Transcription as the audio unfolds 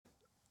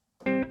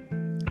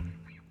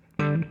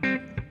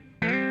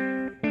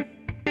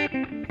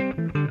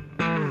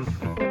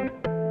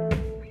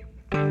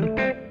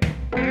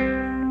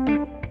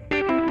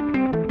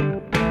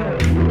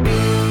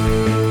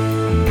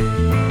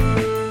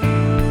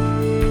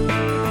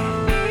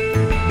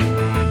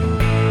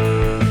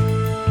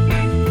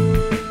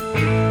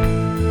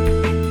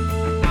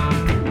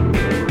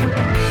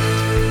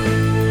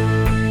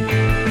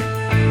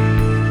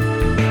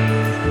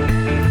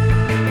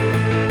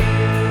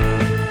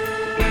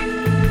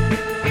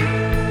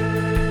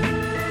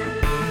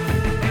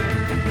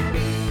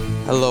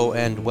Hello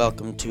and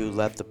welcome to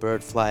Let the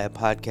Bird Fly, a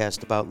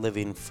podcast about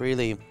living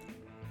freely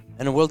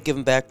and a world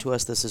given back to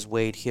us. This is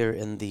Wade here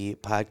in the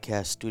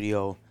podcast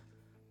studio,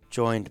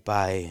 joined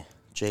by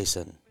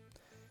Jason.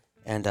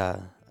 And I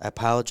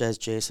apologize,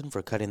 Jason,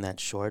 for cutting that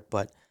short,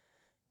 but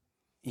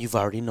you've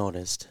already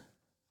noticed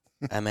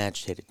I'm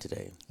agitated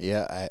today.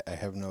 Yeah, I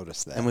have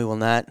noticed that. And we will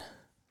not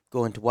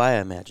go into why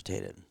I'm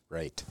agitated.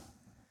 Right.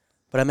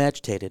 But I'm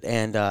agitated,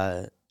 and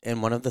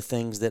one of the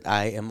things that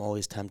I am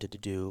always tempted to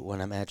do when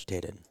I'm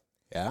agitated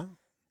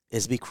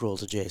is be cruel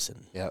to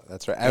Jason. Yeah,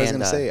 that's right. I was going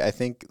to say, I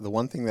think the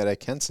one thing that I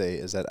can say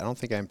is that I don't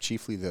think I'm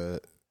chiefly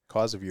the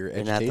cause of your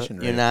agitation right at this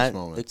moment. You're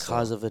not the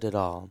cause of it at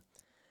all.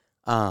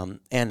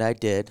 And I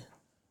did,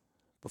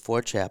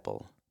 before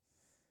chapel,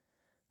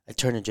 I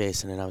turned to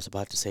Jason and I was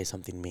about to say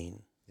something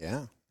mean.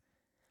 Yeah.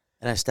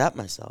 And I stopped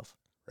myself.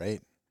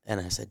 Right.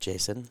 And I said,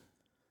 Jason,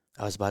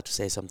 I was about to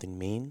say something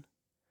mean,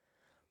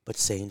 but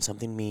saying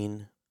something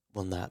mean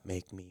will not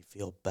make me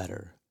feel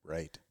better.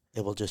 Right.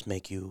 It will just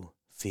make you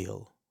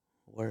feel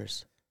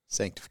worse.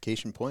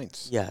 Sanctification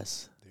points.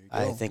 Yes. There you go.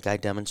 I think I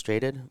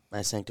demonstrated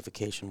my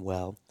sanctification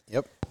well.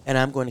 Yep. And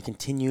I'm going to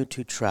continue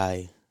to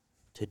try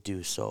to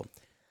do so.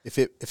 If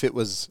it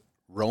was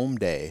Rome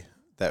Day,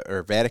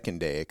 or Vatican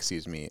Day,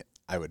 excuse me,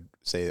 I would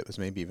say it was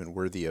maybe even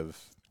worthy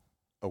of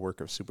a work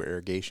of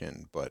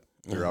supererogation, but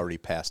we're already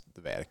past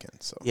the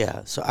Vatican. So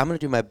yeah, so I'm going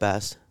to do my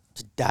best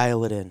to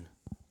dial it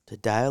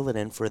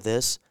in for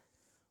this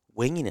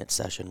Winging It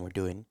session we're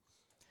doing.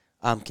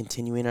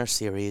 Continuing our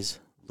series,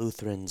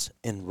 Lutherans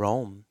in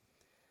Rome.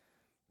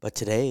 But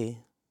today,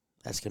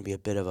 that's going to be a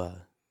bit of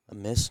a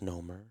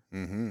misnomer.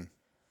 Mm-hmm.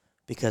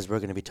 Because we're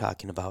going to be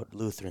talking about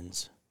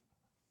Lutherans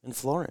in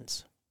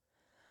Florence.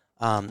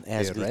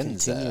 As we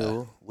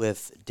continue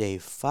with day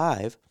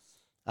 5,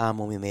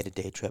 when we made a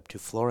day trip to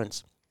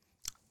Florence.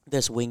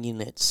 This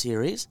Winging It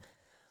series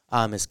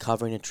is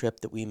covering a trip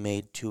that we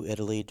made to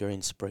Italy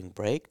during spring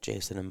break.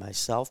 Jason and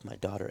myself, my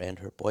daughter and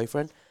her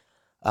boyfriend.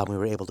 We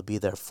were able to be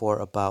there for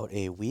about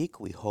a week.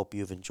 We hope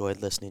you've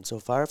enjoyed listening so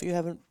far. If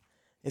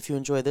you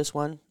enjoyed this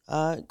one,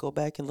 go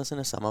back and listen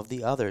to some of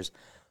the others.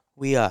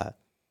 We are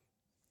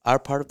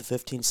part of the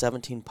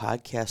 1517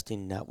 Podcasting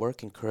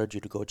Network. Encourage you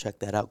to go check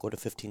that out. Go to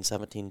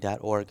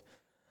 1517.org.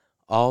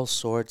 All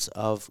sorts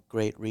of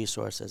great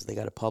resources. They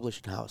got a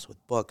publishing house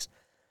with books.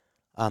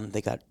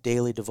 They got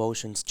daily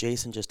devotions.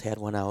 Jason just had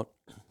one out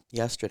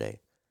yesterday,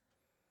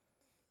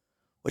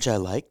 which I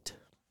liked,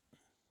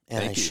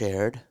 and I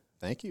shared.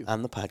 Thank you.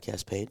 On the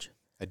podcast page.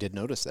 I did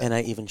notice that. And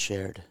I even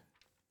shared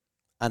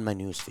on my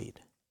news feed.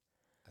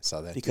 I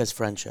saw that because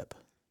friendship.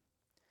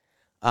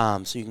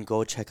 So you can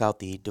go check out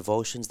the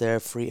devotions there,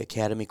 free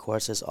academy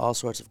courses, all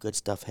sorts of good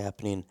stuff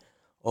happening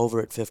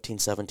over at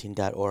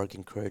 1517.org.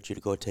 Encourage you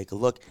to go take a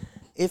look.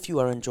 If you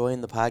are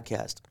enjoying the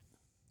podcast,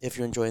 if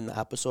you're enjoying the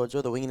episodes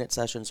or the Winging It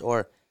sessions,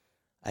 or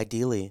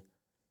ideally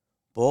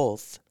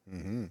both,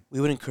 we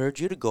would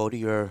encourage you to go to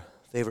your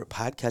favorite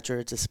podcatcher.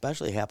 It's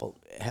especially helpful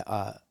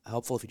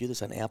if you do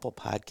this on Apple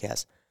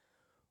Podcasts.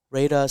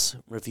 Rate us,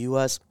 review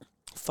us.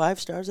 5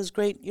 stars is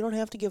great. You don't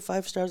have to give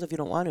 5 stars if you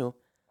don't want to.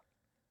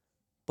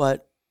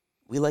 But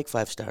we like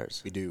 5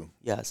 stars. We do.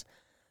 Yes.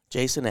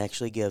 Jason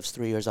actually gives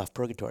 3 years off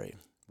purgatory.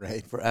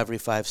 Right. For every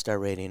 5-star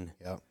rating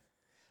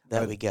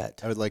that we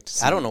get. I would like to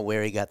see. I don't know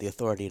where he got the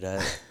authority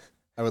to.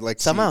 I would like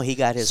to somehow see he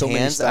got his so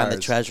hands on the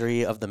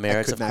treasury of the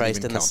merits of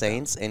Christ and the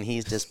saints, them. and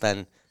he's just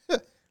been.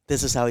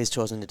 This is how he's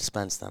chosen to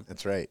dispense them.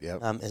 That's right. Yeah.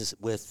 Is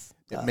with.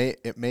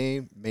 It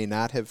may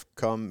not have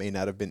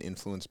been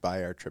influenced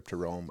by our trip to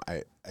Rome.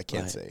 I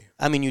can't say.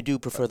 I mean, you do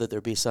prefer that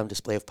there be some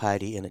display of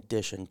piety in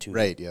addition to.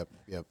 Right. Yep.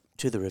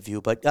 To the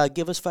review, but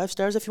give us 5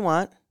 stars if you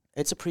want.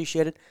 It's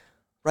appreciated.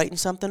 Writing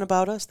something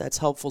about us, that's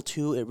helpful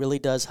too. It really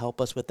does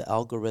help us with the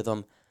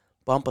algorithm,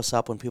 bump us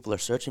up when people are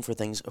searching for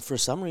things. For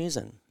some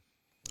reason,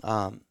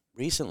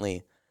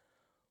 recently,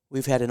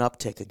 we've had an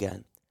uptick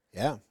again.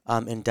 Yeah.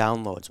 In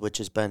downloads, which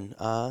has been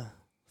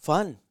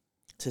fun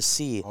to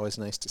see. Always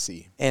nice to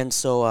see. And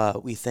so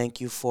we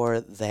thank you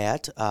for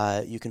that.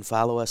 You can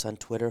follow us on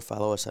Twitter,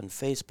 follow us on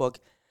Facebook.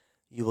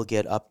 You will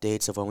get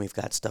updates of when we've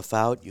got stuff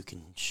out. You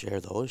can share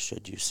those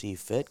should you see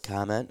fit,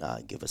 comment,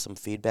 give us some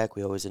feedback.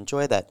 We always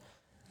enjoy that.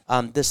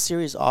 This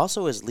series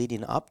also is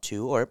leading up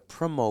to or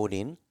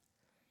promoting,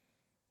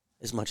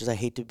 as much as I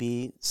hate to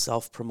be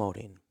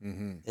self-promoting,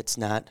 it's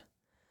not,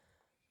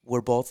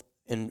 we're both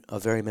in a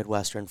very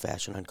Midwestern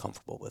fashion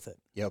uncomfortable with it.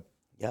 Yep.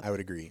 I would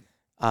agree.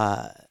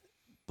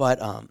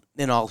 But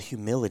in all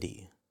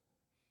humility,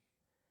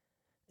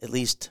 at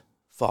least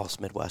false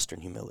Midwestern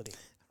humility.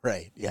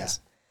 Right. Yes.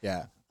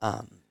 Yeah.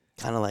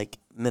 Kind of like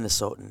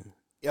Minnesotan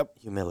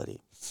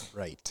humility.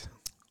 Right.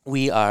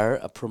 We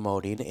are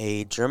promoting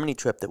a Germany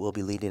trip that we'll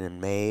be leading in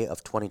May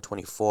of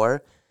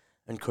 2024.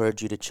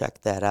 Encourage you to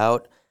check that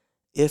out.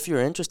 If you're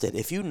interested,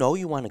 if you know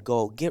you want to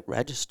go, get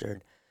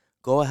registered.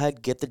 Go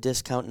ahead, get the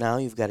discount now.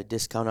 You've got a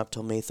discount up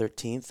till May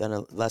 13th,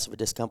 and less of a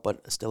discount,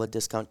 but still a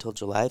discount till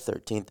July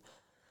 13th.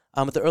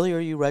 But the earlier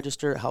you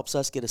register, it helps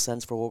us get a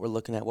sense for what we're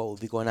looking at, what will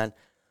be going on.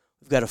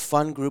 We've got a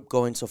fun group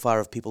going so far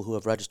of people who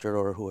have registered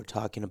or who are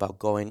talking about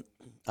going.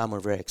 We're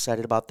very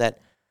excited about that.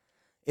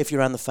 If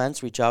you're on the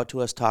fence, reach out to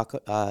us, talk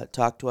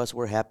to us.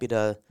 We're happy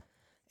to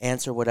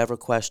answer whatever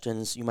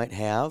questions you might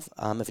have.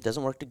 If it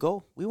doesn't work to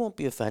go, we won't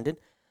be offended.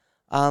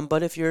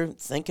 But if you're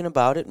thinking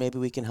about it, maybe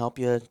we can help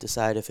you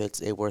decide if it's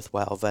a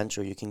worthwhile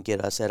venture. You can get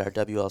us at our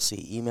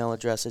WLC email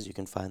addresses. You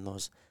can find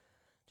those.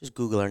 Just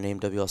Google our name,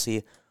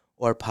 WLC,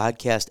 or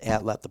podcast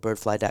at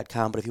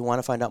letthebirdfly.com. But if you want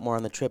to find out more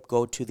on the trip,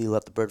 go to the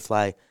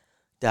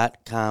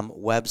letthebirdfly.com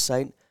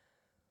website.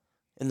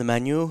 In the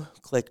menu,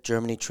 click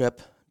Germany Trip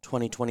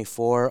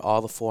 2024.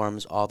 All the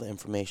forms, all the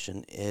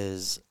information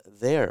is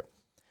there.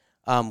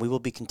 We will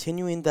be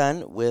continuing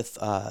then with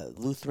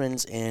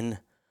Lutherans in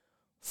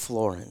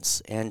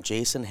Florence, and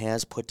Jason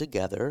has put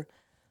together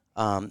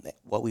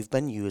what we've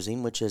been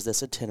using, which is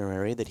this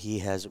itinerary that he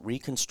has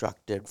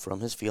reconstructed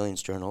from his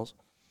feelings journals.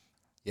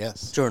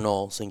 Yes.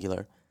 Journal,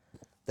 singular,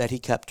 that he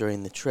kept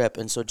during the trip.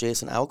 And so,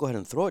 Jason, I'll go ahead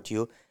and throw it to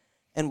you,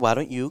 and why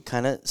don't you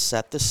kind of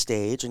set the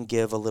stage and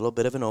give a little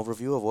bit of an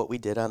overview of what we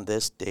did on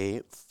this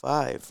day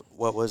 5,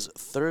 what was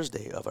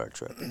Thursday of our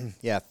trip.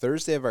 Yeah,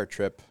 Thursday of our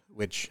trip,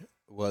 which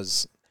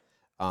was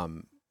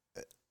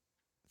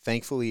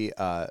thankfully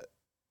a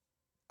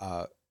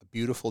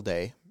beautiful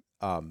day,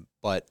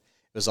 but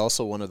it was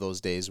also one of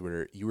those days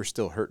where you were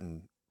still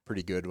hurting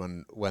pretty good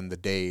when the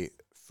day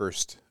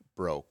first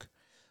broke.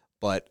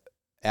 But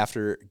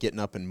after getting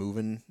up and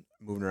moving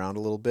around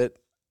a little bit,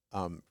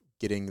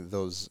 getting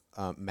those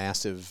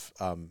massive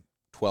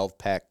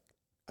 12-pack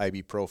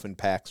ibuprofen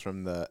packs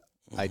from the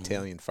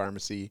Italian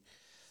pharmacy,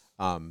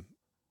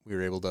 we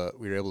were able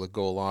to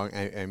go along.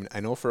 I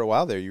know for a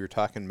while there you were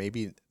talking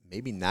maybe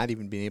not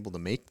even being able to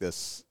make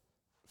this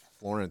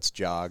Florence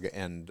jog,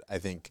 and I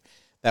think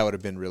that would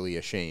have been really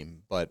a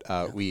shame. But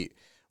we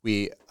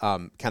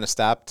kind of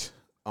stopped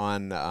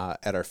on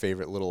at our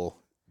favorite little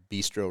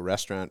bistro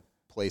restaurant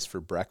place for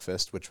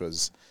breakfast, which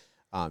was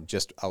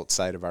just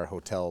outside of our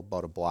hotel,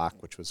 about a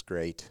block, which was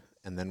great.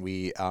 And then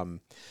we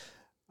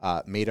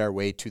made our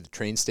way to the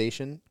train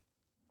station,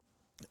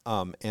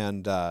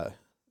 and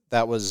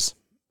that was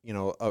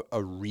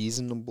a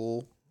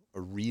reasonable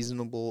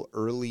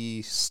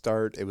early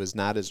start. It was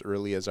not as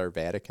early as our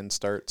Vatican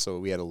start, so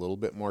we had a little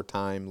bit more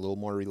time, a little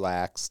more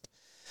relaxed.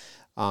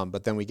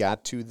 But then we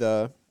got to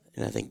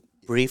and I think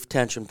brief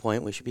tension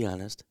point. We should be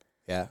honest.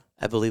 Yeah,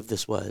 I believe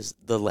this was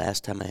the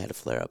last time I had a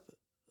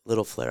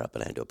little flare up,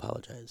 and I had to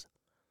apologize.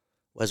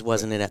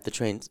 Wasn't it at the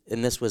train?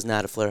 And this was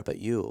not a flare up at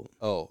you.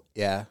 Oh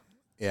yeah.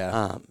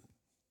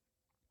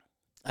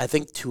 I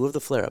think 2 of the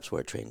flare ups were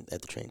at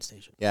the train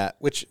station. Yeah,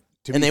 which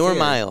they were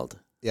mild.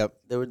 Yep,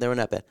 they were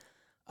not bad.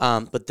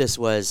 But this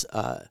was,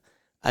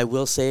 I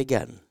will say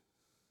again,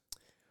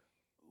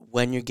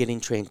 when you're getting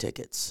train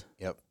tickets,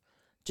 yep,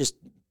 just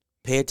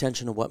pay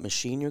attention to what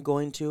machine you're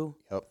going to,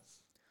 yep,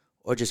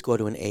 or just go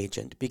to an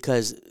agent,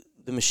 because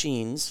the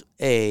machines,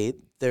 they're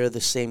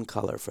the same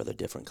color for the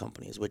different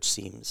companies, which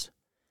seems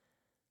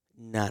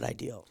not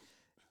ideal.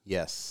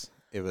 Yes,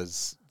 that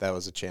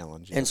was a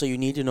challenge. And so you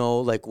need to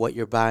know what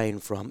you're buying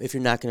from if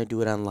you're not going to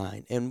do it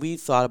online. And we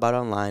thought about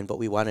online, but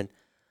we wanted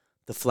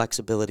the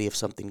flexibility if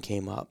something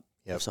came up.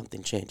 Yep. If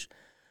something changed.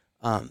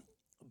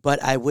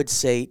 But I would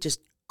say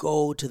just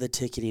go to the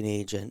ticketing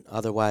agent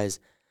otherwise.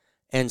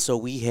 And so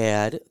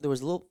there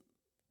was little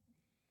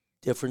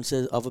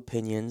differences of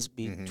opinions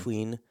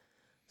between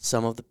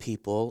some of the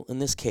people. In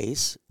this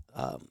case,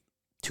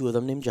 2 of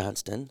them named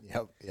Johnston.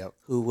 Yep.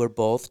 Who were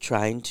both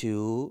trying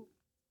to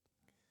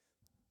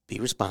be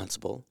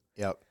responsible.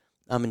 Yep.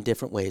 In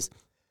different ways.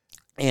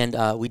 And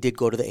we did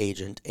go to the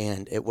agent,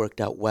 and it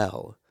worked out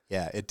well.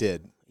 Yeah, it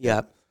did.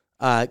 Yep.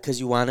 Because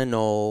you want to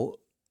know,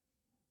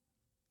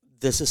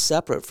 this is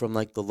separate from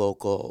the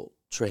local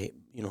trade,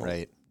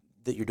 right,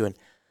 that you're doing.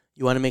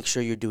 You want to make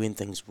sure you're doing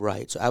things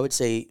right. So I would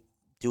say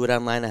do it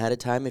online ahead of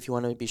time if you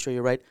want to be sure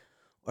you're right.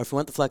 Or if you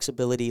want the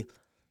flexibility,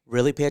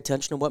 really pay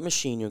attention to what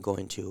machine you're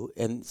going to.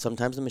 And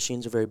sometimes the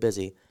machines are very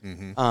busy.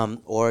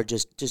 Or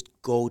just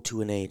go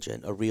to an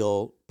agent, a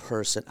real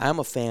person. I'm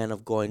a fan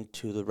of going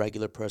to the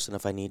regular person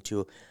if I need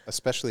to.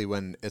 Especially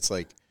when it's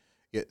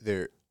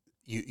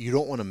you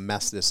don't want to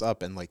mess this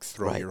up and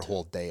throw your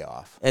whole day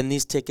off. And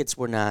these tickets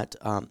were not,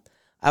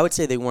 I would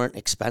say they weren't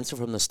expensive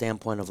from the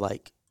standpoint of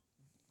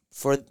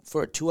for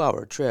a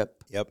 2-hour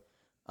trip. Yep.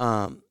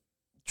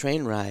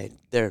 Train ride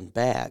there and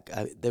back.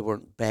 They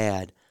weren't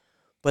bad,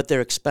 but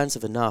they're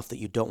expensive enough that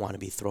you don't want to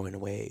be throwing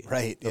away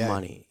the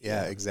money.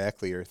 Yeah,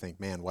 exactly. Or think,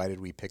 man, why did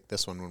we pick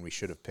this one when we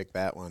should have picked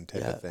that one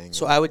type of thing.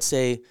 So I would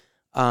say,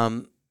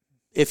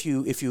 if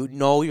you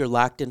know you're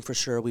locked in for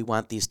sure, we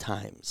want these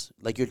times.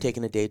 You're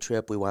taking a day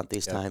trip, we want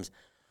these times.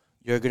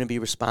 You're going to be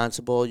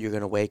responsible. You're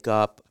going to wake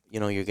up.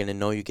 You're going to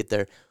know you get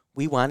there.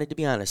 We wanted, to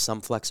be honest,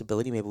 some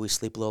flexibility. Maybe we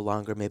sleep a little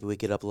longer. Maybe we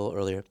get up a little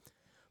earlier.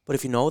 But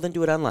if you know, then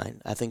do it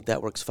online. I think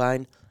that works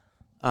fine.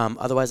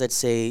 Otherwise, I'd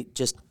say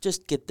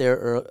just get there,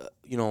 or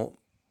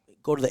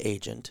go to the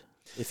agent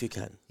if you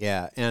can.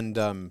 Yeah, and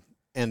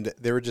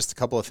there were just a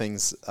couple of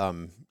things,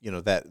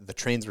 that the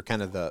trains were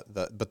kind of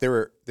but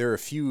there were a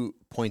few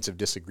points of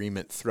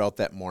disagreement throughout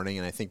that morning,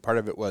 and I think part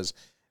of it was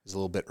was a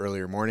little bit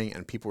earlier morning,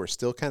 and people were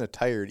still kind of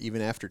tired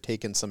even after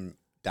taking some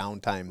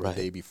downtime the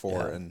day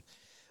before. Yeah.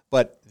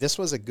 But this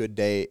was a good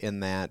day in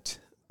that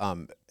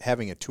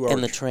having a 2-hour...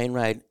 And the train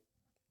ride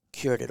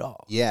cured it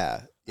all.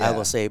 Yeah. I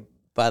will say,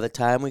 by the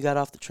time we got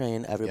off the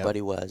train,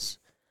 everybody was.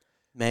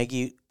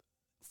 Maggie,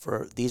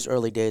 for these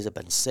early days, have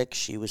been sick.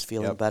 She was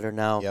feeling better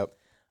now. Yep.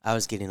 I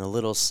was getting a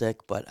little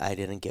sick, but I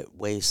didn't get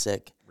way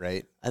sick.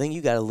 Right. I think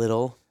you got a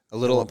little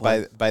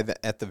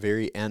at the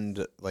very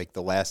end, like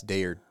the last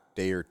day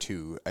or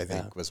two, I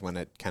think was when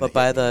it kind of.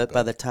 But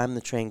by the time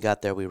the train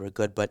got there, we were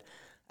good. But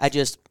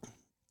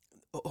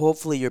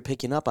hopefully you're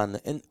picking up on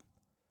and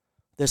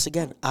this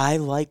again. I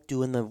like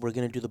doing we're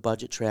going to do the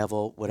budget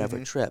travel,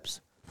 whatever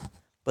trips.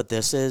 But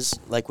this is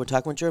like we're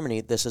talking with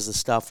Germany. This is the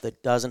stuff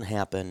that doesn't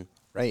happen.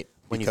 Right.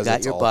 When you've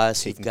got your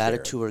bus, you've got a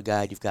tour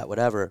guide, you've got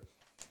whatever.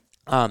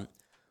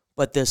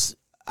 But this,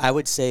 I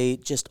would say,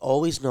 just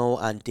always know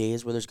on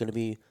days where there's going to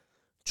be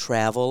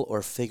travel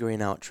or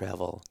figuring out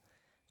travel.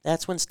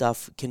 That's when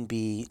stuff can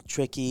be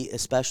tricky,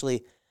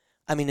 especially,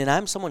 and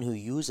I'm someone who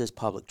uses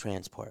public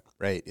transport.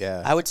 Right,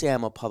 yeah. I would say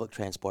I'm a public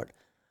transport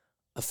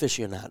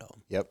aficionado.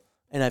 Yep.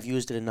 And I've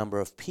used it a number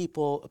of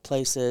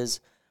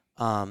places.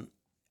 I'm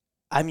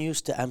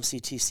used to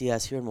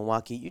MCTCS here in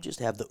Milwaukee. You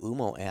just have the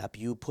UMO app.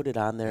 You put it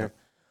on there,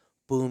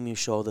 boom, you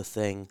show the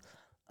thing.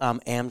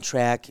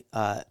 Amtrak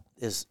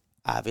is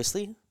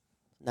obviously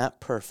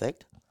not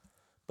perfect,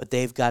 but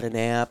they've got an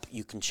app.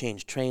 You can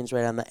change trains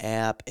right on the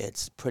app.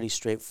 It's pretty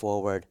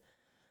straightforward.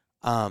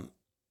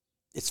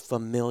 It's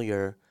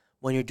familiar.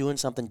 When you're doing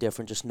something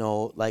different, just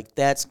know, like,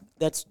 that's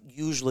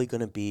usually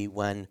going to be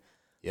when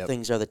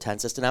things are the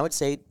tensest. And I would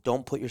say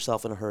don't put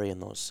yourself in a hurry in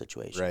those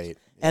situations. Right. Yep.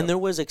 And there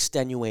was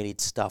extenuating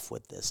stuff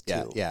with this,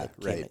 too. Yeah,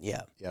 right.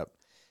 Yep.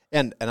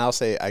 And I'll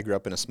say I grew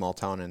up in a small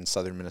town in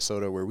southern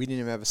Minnesota where we didn't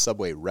even have a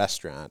subway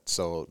restaurant.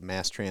 So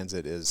mass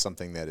transit is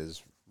something that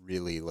is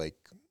really like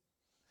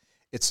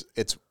it's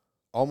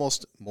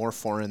almost more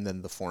foreign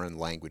than the foreign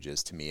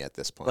languages to me at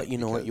this point. But you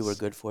know what you were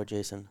good for,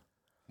 Jason?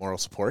 Moral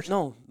support?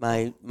 No,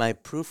 my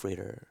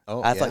proofreader.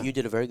 Oh, I thought you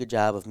did a very good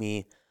job of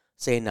me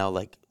saying now,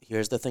 like,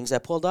 here's the things I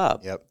pulled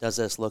up. Yep. Does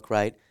this look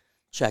right?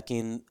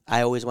 Checking.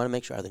 I always want to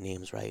make sure are the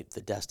names right,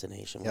 the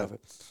destination, whatever.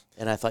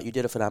 And I thought you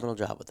did a phenomenal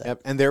job with that.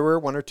 Yep. And there were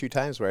one or two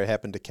times where I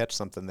happened to catch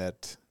something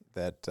that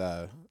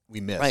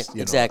we missed. Right,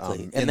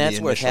 exactly. And that's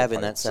worth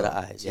having that set of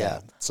eyes. Yeah.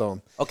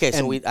 So okay,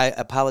 so I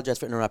apologize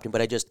for interrupting,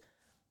 but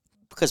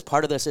because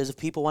part of this is if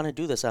people want to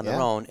do this on their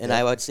own, and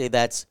I would say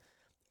that's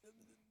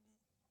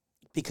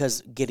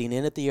because getting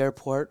in at the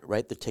airport,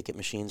 right, the ticket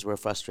machines were a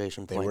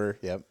frustration point. They were,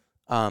 yep.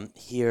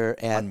 Here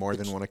at on more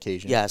than one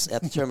occasion. Yes,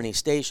 at the Termini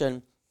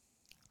station.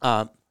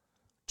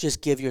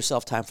 Just give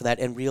yourself time for that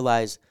and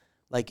realize,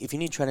 like, if you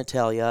need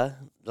Trenitalia,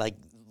 like,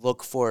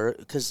 look for,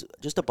 because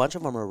just a bunch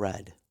of them are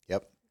red.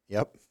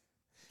 Yep.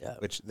 Yeah.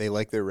 Which they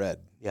like their red.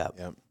 Yep.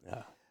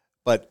 Yeah.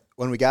 But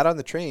when we got on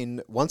the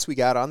train, once we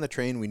got on the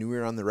train, we knew we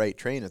were on the right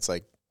train. It's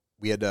like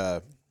we had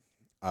a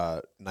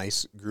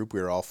nice group.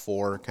 We were all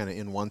four kind of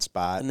in one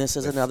spot. And this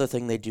is another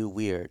thing they do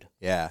weird.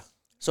 Yeah.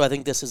 So I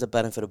think this is a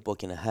benefit of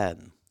booking ahead.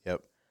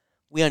 Yep.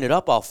 We ended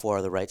up all four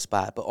at the right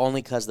spot, but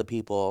only because the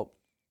people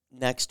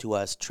next to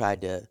us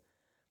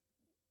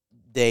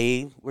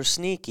they were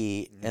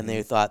sneaky, and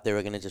they thought they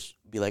were going to just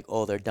be like,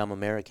 oh, they're dumb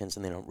Americans,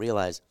 and they don't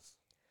realize.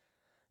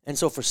 And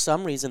so for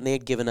some reason, they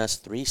had given us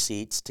 3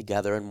 seats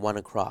together and one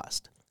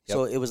across. Yep.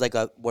 So it was like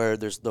where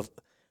there's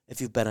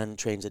if you've been on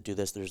trains that do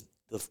this, there's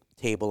the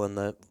table and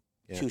the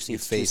two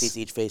seats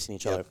each facing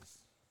each other.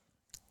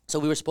 So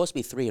we were supposed to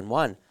be 3 and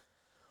 1.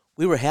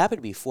 We were happy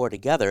to be 4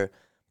 together,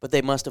 but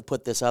they must have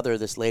put this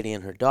lady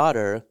and her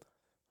daughter,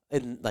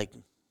 and like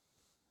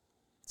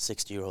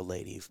 60-year-old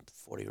lady,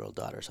 40-year-old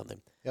daughter or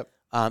something. Yep.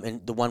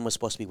 And the one was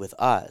supposed to be with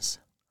us.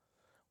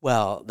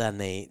 Well, then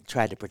they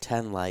tried to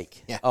pretend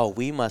like, oh,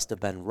 we must have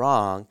been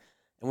wrong.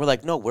 And we're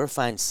like, no, we're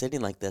fine sitting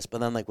like this. But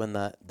then, like, when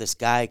this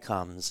guy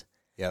comes,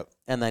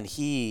 and then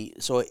he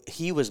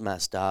was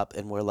messed up,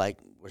 and we're like,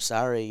 we're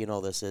sorry,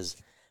 this is,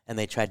 and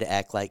they tried to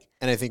act like,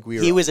 and I think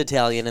he was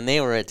Italian and they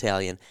were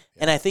Italian.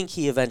 Yeah. And I think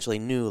he eventually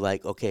knew,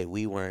 like, okay,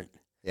 we weren't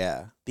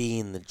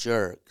being the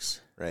jerks.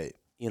 Right.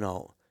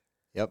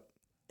 Yep.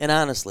 And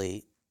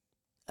honestly,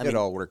 it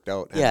all worked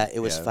out.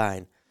 It was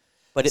fine.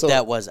 But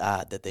that was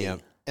odd that they... Yeah.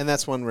 And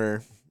that's one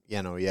where,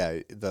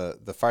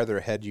 the farther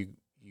ahead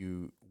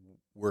you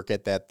work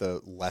at that,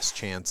 the less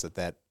chance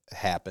that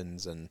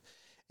happens. And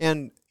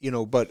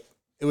but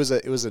it was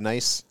a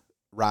nice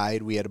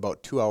ride. We had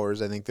about 2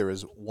 hours. I think there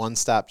was one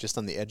stop just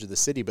on the edge of the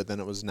city, but then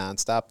it was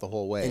nonstop the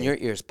whole way. And your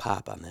ears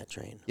pop on that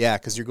train. Yeah,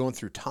 because you're going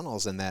through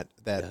tunnels and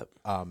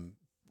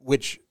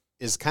which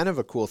is kind of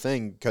a cool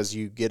thing because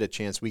we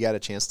got a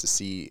chance to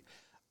see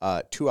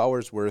 2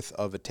 hours worth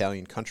of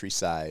Italian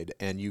countryside,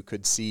 and you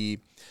could see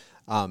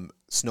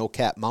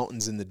snow-capped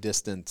mountains in the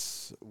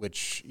distance,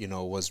 which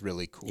was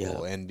really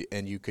cool. And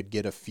you could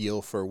get a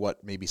feel for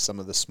what maybe some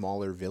of the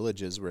smaller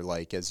villages were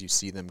like as you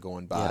see them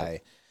going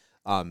by.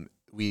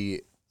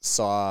 We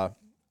saw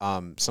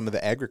some of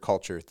the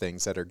agriculture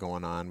things that are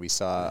going on. We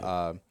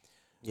saw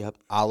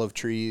olive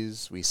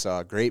trees. We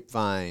saw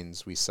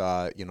grapevines. We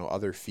saw,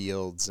 other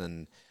fields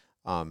and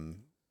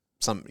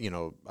some,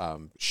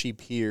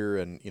 sheep here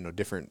and,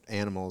 different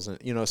animals.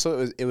 And,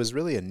 so it was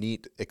really a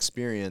neat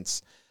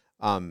experience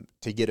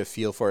to get a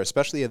feel for,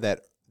 especially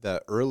that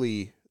the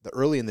early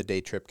in the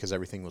day trip because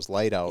everything was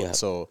light out. Yep.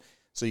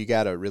 So you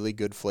got a really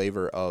good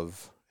flavor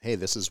of, hey,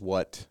 this is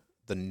what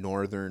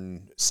the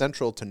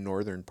central to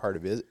northern part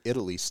of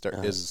Italy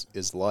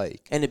is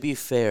like. And to be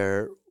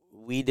fair,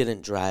 we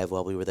didn't drive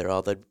while we were there.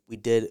 Although we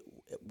did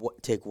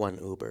take one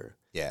Uber.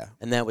 Yeah.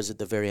 And that was at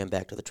the very end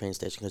back to the train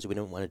station because we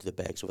didn't want to do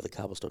the bags over the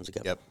cobblestones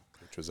again. Yep,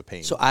 which was a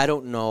pain. So I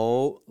don't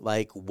know,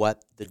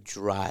 what the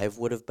drive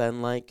would have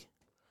been like.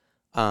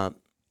 I'm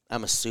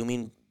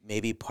assuming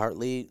maybe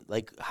partly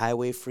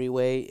highway,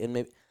 freeway, and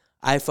maybe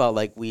I felt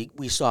like we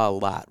saw a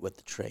lot with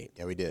the train.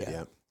 Yeah, we did.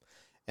 Yeah.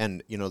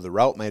 And the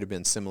route might have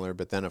been similar,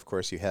 but then of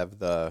course you have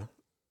the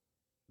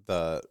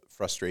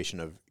frustration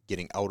of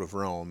getting out of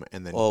Rome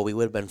and then we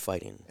would have been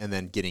fighting and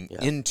then getting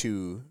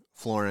into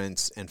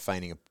Florence and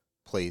finding a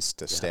place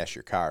to stash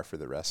your car for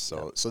the rest.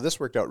 So this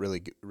worked out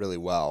really really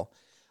well.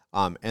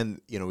 And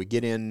we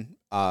get in.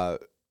 The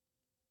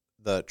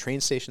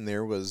train station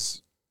there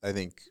was, I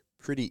think,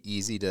 pretty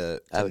easy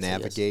to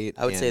navigate.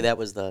 I would say that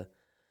was the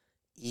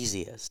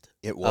easiest.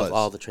 It was of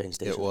all the train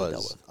stations we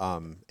dealt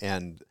with.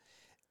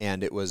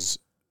 And it was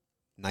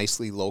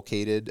nicely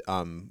located.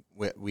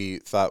 We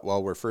thought,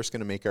 well, we're first going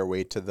to make our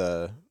way to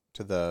the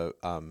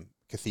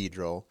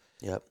cathedral.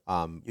 Yep.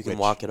 You can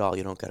walk it all.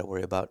 You don't got to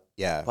worry about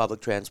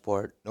public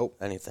transport. Nope.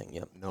 Anything.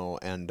 Yep. No.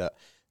 And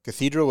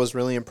cathedral was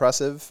really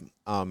impressive.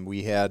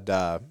 We had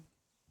to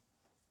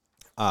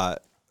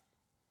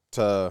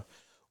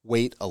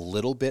wait a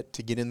little bit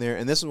to get in there.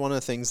 And this is one of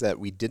the things that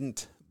we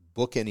didn't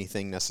book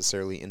anything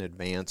necessarily in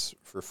advance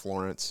for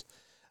Florence.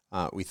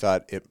 We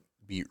thought it'd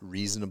be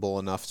reasonable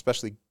enough,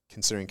 especially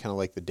considering kind of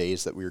like the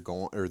days that we were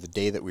going, or the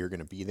day that we were going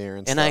to be there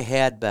and stuff. I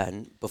had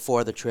been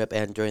before the trip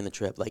and during the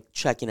trip,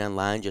 checking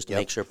online just to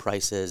make sure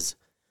prices,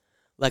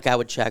 I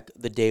would check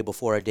the day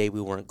before a day we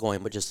weren't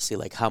going, but just to see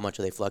how much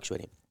are they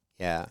fluctuating.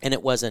 Yeah. And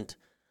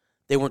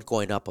they weren't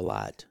going up a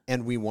lot.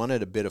 And we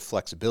wanted a bit of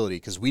flexibility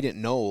because we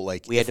didn't know,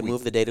 we had to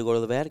move the day to go to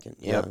the Vatican.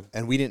 Yeah. Yep.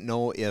 And we didn't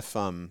know if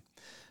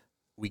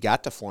we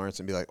got to Florence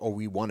and be like, oh,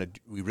 we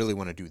really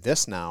want to do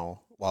this now.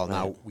 Well,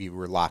 now we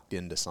were locked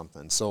into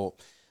something. So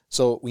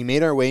we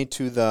made our way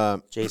to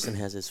the... Jason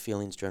has his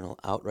feelings journal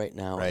out right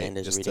now and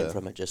is reading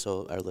from it just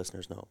so our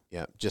listeners know.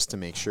 Yeah, just to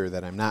make sure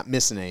that I'm not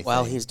missing anything.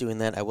 While he's doing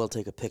that, I will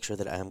take a picture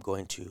that I am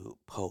going to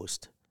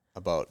post.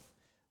 About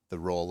the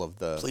role of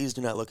the... Please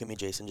do not look at me,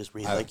 Jason. Just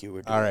read like you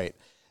were doing. All right.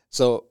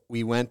 So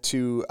we went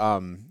to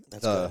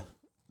the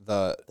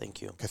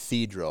Thank you.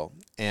 cathedral,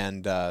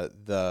 and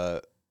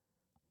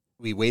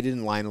we waited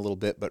in line a little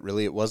bit, but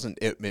really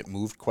it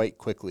moved quite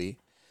quickly.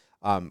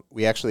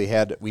 We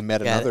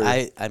met another...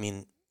 I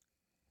mean...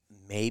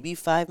 Maybe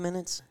 5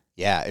 minutes?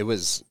 Yeah, it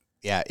was,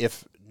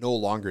 if no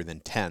longer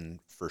than 10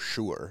 for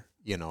sure,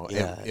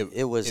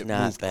 it was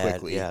not moved bad,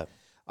 quickly. yeah.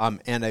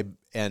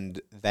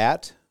 And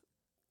that,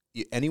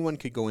 anyone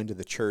could go into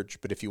the church,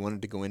 but if you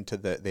wanted to go into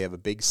they have a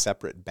big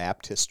separate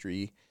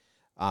baptistry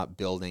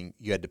building,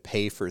 you had to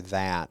pay for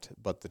that,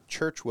 but the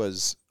church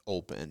was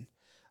open.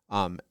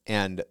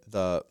 And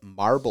the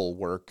marble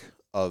work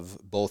of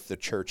both the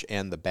church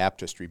and the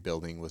baptistry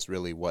building was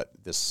really what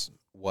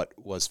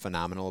was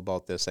phenomenal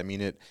about this. I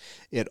mean,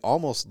 it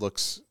almost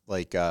looks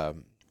like,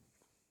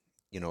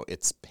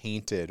 it's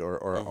painted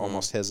or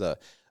almost has a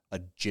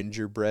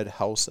gingerbread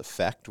house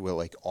effect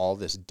with all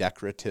this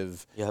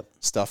decorative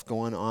stuff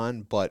going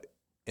on. But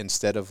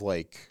instead of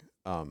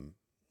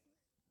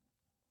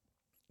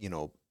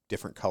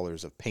different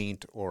colors of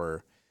paint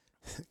or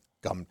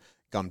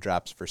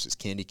gumdrops versus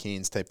candy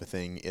canes type of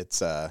thing,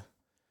 it's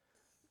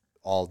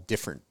all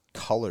different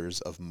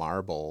colors of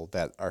marble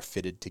that are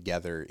fitted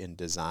together in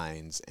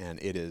designs, and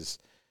it is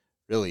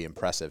really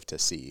impressive to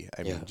see.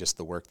 I mean, just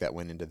the work that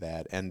went into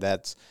that, and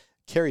that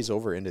carries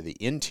over into the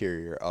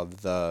interior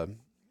of the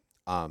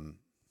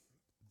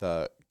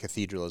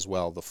cathedral as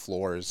well. The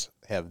floors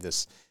have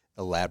this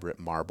elaborate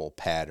marble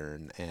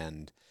pattern,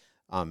 and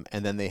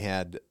then they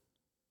had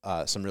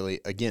some really,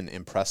 again,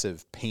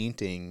 impressive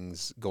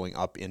paintings going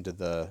up into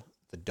the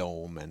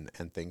dome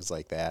and things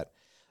like that.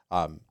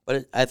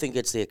 But I think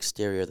it's the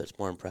exterior that's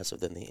more impressive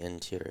than the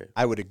interior.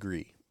 I would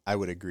agree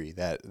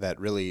that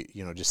really,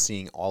 just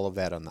seeing all of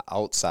that on the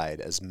outside,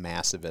 as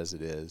massive as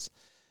it is,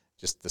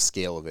 just the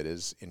scale of it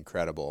is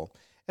incredible.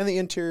 And the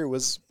interior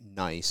was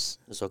nice.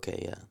 It's okay,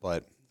 yeah.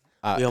 But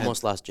we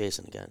almost lost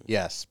Jason again.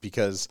 Yes,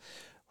 because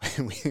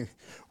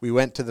we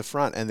went to the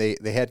front and they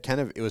had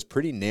it was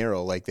pretty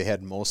narrow. They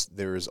had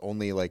there was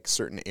only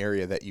certain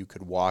area that you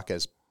could walk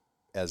as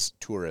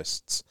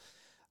tourists.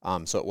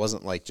 So it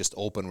wasn't just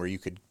open where you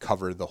could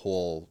cover the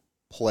whole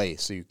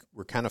place. So you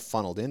were kind of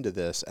funneled into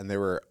this, and there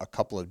were a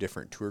couple of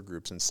different tour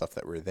groups and stuff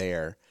that were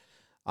there.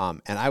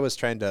 And I was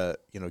trying to,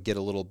 get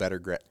a little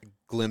better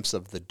glimpse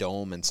of the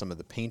dome and some of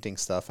the painting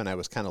stuff, and I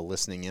was kind of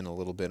listening in a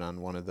little bit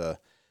on one of the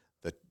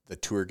the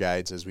tour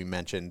guides, as we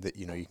mentioned, that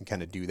you can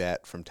kind of do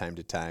that from time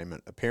to time.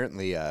 And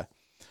apparently,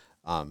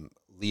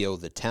 Leo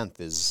the Tenth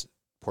is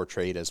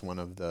portrayed as one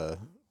of the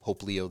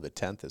Pope Leo the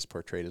Tenth is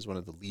portrayed as one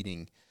of the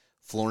leading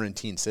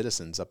Florentine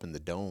citizens up in the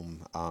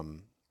dome.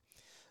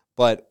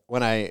 But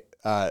when I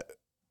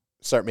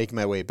start making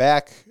my way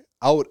back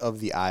out of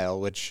the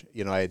aisle, which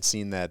I had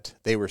seen that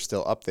they were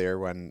still up there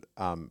when,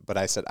 but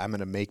I said I'm going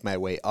to make my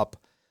way up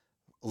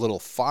a little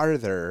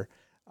farther.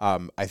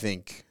 I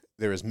think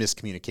there was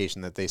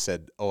miscommunication that they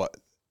said,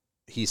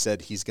 he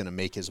said he's going to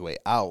make his way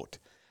out,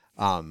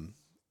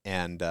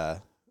 and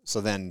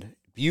so then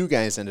you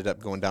guys ended up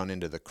going down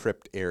into the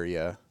crypt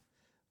area,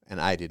 and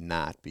I did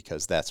not,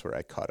 because that's where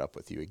I caught up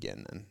with you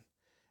again,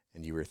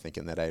 and you were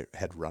thinking that I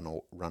had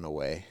run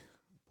away.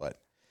 But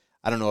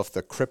I don't know if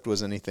the crypt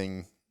was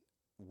anything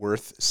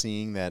worth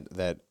seeing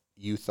that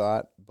you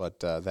thought, but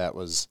that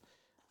was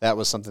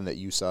something that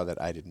you saw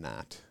that I did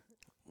not.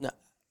 No,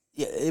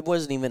 yeah, it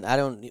wasn't even. I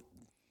don't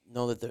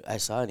know that I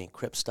saw any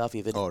crypt stuff.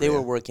 Even Oh, they yeah.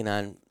 were working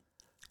on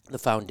the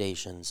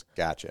foundations.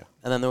 Gotcha.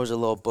 And then there was a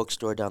little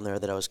bookstore down there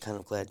that I was kind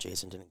of glad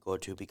Jason didn't go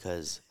to,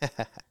 because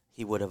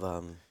he would have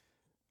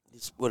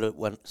spent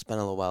a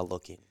little while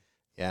looking.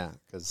 Yeah,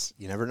 because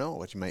you never know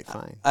what you might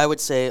find. I would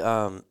say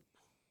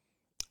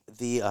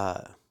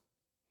the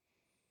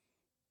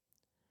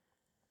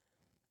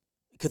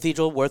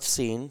cathedral worth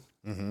seeing.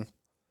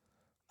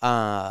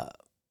 Mm-hmm.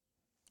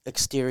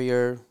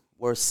 Exterior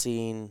worth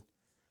seeing.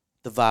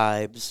 The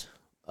vibes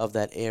of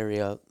that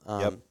area.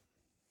 Yep.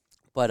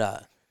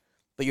 But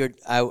the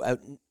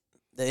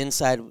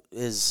inside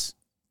is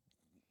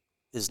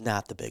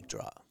not the big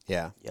draw.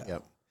 Yeah. Yeah.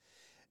 Yep.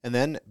 And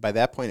then by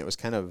that point, it was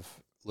kind of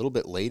a little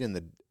bit late in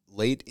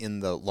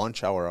the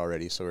lunch hour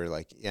already. So we were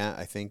like, yeah,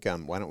 I think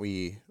why don't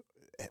we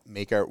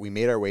made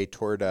our way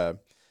toward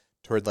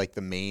like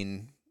the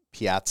main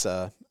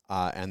piazza,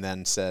 and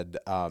then said,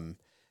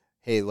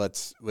 hey,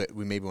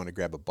 we maybe want to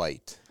grab a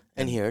bite.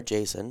 And here,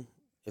 Jason,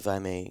 if I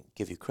may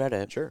give you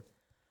credit, Sure.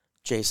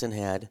 Jason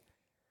had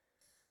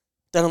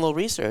done a little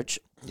research.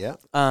 Yeah.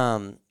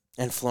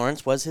 And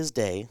Florence was his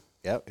day.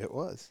 Yep, it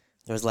was.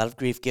 There was a lot of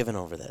grief given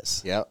over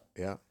this. Yep,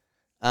 yeah.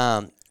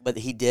 But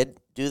he did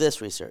do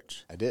this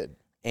research. I did.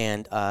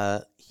 And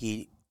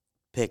he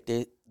picked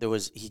it.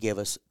 He gave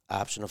us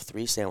option of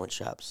 3 sandwich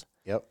shops.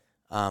 Yep.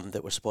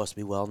 That were supposed to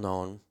be well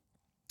known.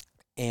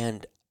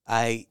 And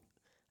I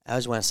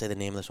always want to say the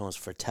name of this one was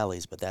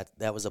Fratelli's, but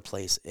that was a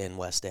place in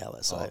West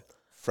Dallas. So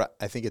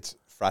I think it's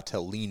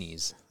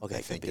Fratellini's. Okay,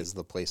 I think is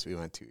the place we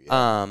went to.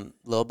 Yeah.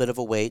 Little bit of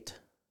a wait.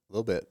 A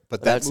little bit,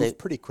 but that moved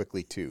pretty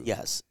quickly too.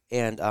 Yes,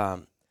 and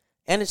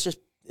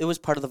it was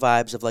part of the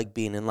vibes of like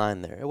being in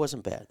line there. It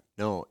wasn't bad.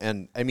 No,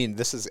 and I mean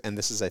this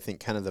is I think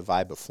kind of the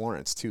vibe of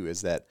Florence too,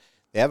 is that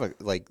they have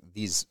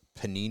these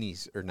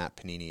paninis, or not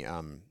panini,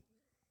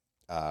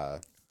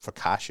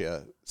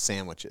 focaccia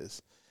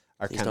sandwiches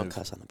are Please kind don't of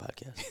cuss on the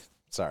podcast.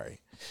 Sorry.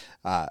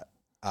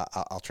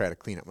 I'll try to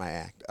clean up my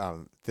act.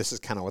 This is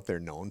kind of what they're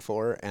known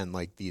for, and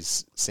like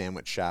these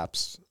sandwich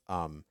shops.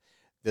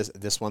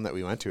 This one that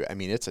we went to, I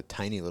mean, it's a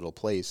tiny little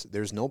place.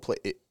 There's no place.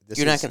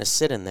 You're not going to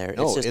sit in there.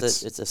 No,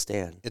 it's a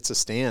stand. It's a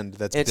stand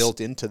that's built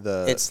into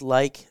the. It's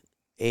like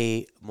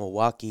a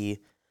Milwaukee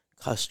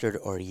custard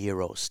or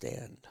gyro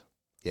stand.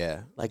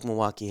 Yeah. Like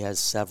Milwaukee has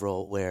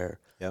several where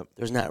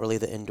there's not really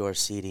the indoor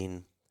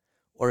seating,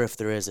 or if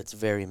there is, it's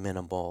very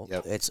minimal.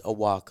 Yep. It's a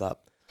walk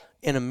up.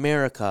 In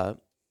America,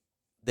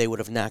 they would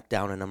have knocked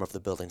down a number of the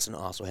buildings and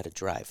also had a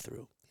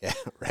drive-through. Yeah,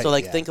 right. So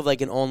think of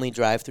like an only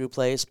drive-through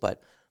place,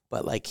 but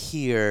like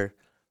here,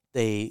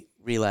 they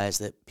realize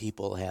that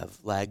people have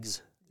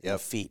legs and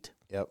feet.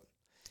 Yep.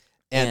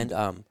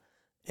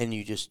 And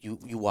you just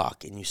you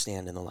walk and you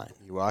stand in the line.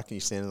 You walk and you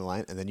stand in the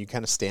line, and then you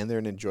kind of stand there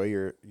and enjoy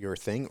your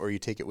thing, or you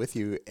take it with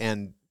you.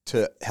 And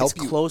to help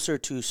it's closer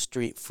to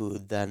street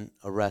food than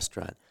a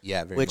restaurant.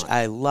 Yeah, very which much.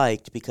 I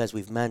liked, because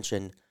we've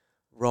mentioned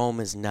Rome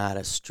is not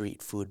a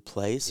street food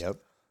place. Yep.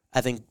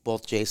 I think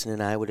both Jason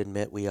and I would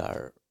admit we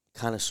are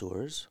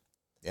connoisseurs.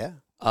 Yeah.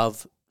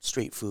 Of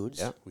street foods.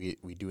 Yeah,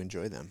 we do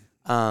enjoy them.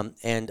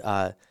 And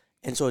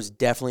so it's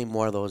definitely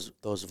more of those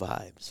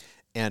vibes.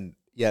 And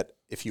yet,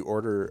 if you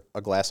order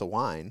a glass of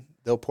wine,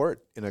 they'll pour it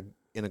in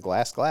a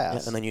glass. Yeah,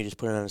 and then you just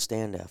put it on a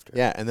stand after.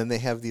 Yeah, and then they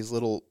have these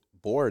little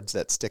boards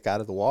that stick out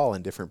of the wall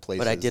in different places.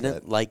 But I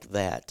didn't like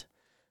that,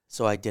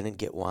 so I didn't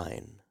get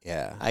wine.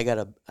 Yeah. I got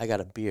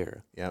a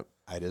beer. Yep,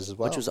 I did as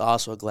well. Which was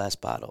also a glass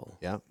bottle.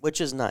 Yeah. Which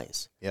is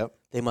nice. Yep.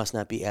 They must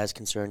not be as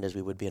concerned as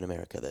we would be in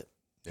America that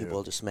people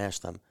will just smash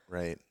them.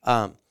 Right.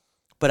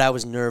 But I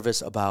was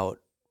nervous about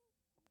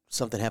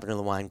something happening in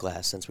the wine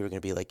glass, since we were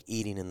going to be like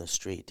eating in the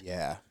street.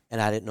 Yeah. And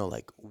I didn't know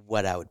like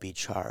what I would be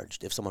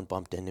charged if someone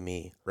bumped into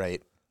me.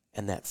 Right.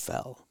 And that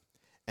fell.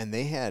 And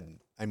they had,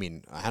 I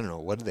mean, I don't know,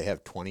 what did they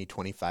have, 20,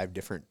 25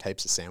 different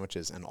types of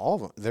sandwiches, and all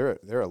of them, there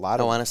are a lot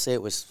of. I want to say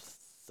it was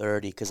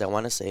 30, because I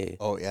want to say.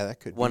 Oh, yeah, that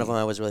could one be. of them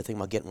I was really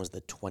thinking about getting was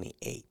the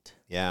 28.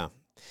 Yeah.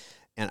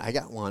 And I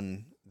got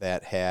one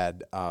that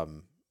had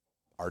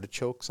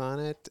artichokes on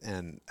it,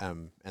 and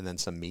then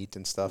some meat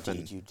and stuff. Indeed,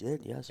 and you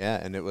did, yes. Yeah,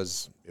 and it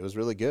was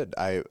really good.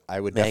 I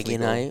would Maggie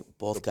definitely and I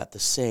both got the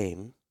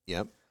same,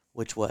 Yep.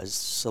 which was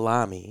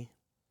salami,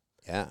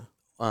 Yeah.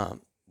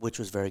 which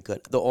was very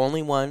good. The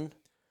only one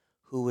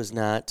who was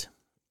not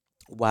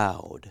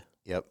wowed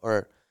Yep.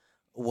 or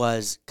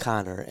was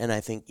Connor, and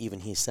I think even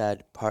he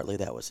said partly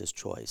that was his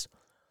choice.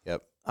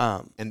 Yep.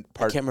 And I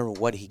can't remember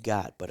what he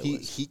got, but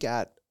he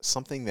got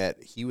something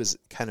that he was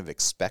kind of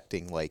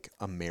expecting, like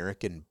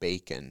American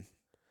bacon.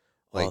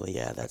 Like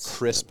that's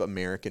crisp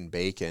American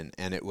bacon,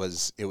 and it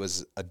was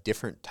a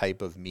different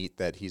type of meat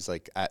that he's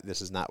like,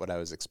 this is not what I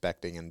was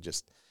expecting, and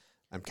just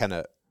I'm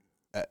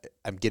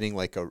getting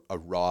like a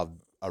raw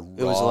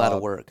it was a lot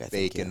of work, I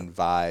think, bacon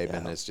vibe,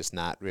 and it's just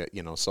not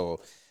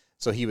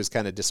so he was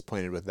kind of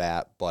disappointed with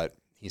that, but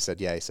he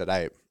said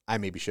I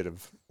maybe should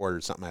have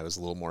ordered something I was a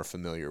little more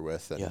familiar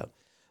with, and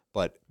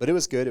but it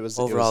was good. It was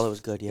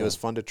good. Yeah, it was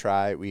fun to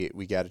try.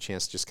 We got a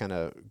chance to just kind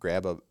of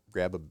grab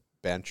a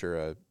bench or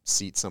a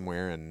seat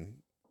somewhere and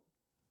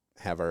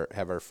have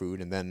our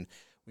food, and then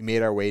we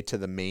made our way to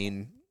the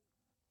main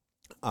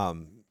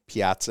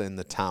piazza in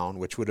the town,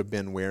 which would have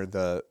been where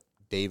the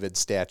David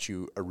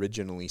statue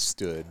originally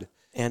stood,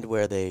 and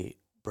where they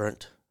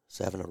burnt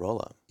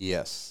Savonarola.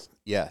 Yes,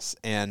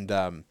 and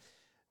who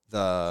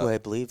I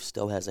believe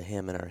still has a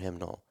hymn in our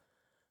hymnal.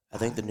 I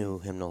think the new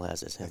hymnal has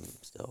his hymn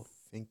still.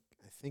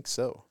 I think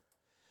so.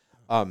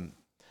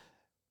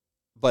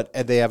 But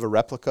they have a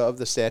replica of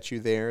the statue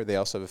there. They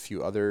also have a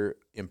few other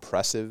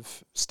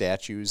impressive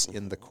statues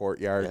in the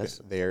courtyard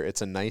there.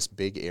 It's a nice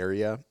big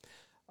area.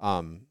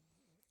 Kind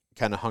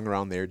of hung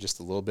around there just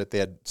a little bit. They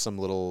had some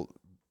little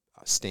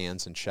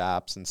stands and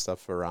shops and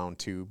stuff around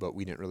too, but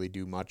we didn't really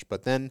do much.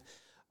 But then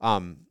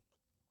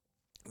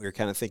we were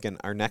kind of thinking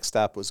our next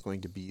stop was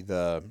going to be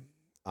the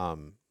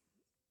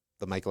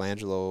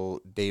Michelangelo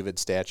David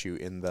statue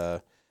in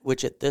the...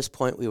 Which at this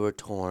point we were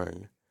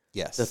torn.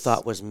 Yes. The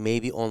thought was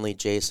maybe only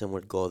Jason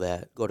would go to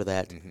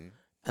that, mm-hmm.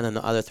 and then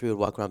the other three would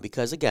walk around.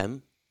 Because,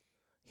 again,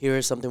 here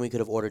is something we could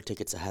have ordered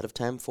tickets ahead of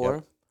time for.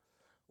 Yep.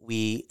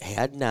 We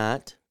had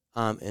not,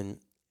 and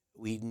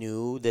we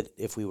knew that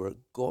if we were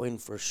going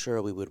for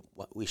sure,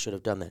 we should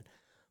have done that.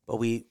 But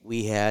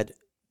we had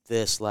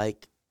this,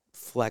 like,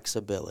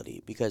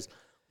 flexibility because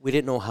we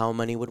didn't know how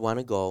many would want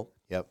to go.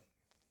 Yep.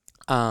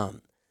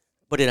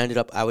 But it ended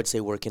up, I would say,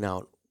 working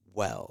out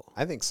well.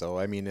 I think so.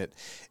 I mean,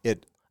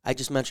 it I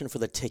just mentioned for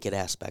the ticket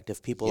aspect.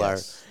 If people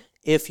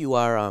if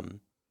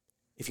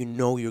you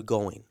know you're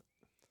going,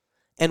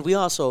 and we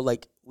also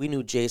we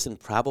knew Jason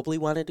probably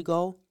wanted to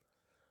go,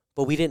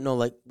 but we didn't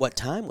know what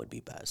time would be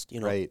best.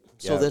 Right.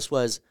 So this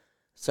was,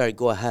 sorry,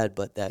 go ahead,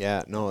 but that.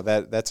 Yeah, no,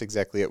 that's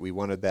exactly it. We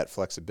wanted that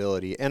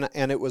flexibility, and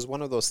it was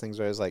one of those things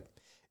where I was like,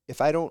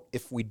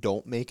 if we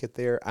don't make it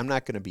there, I'm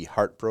not going to be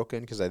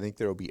heartbroken because I think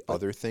there will be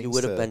other things. You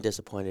would have been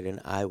disappointed,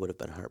 and I would have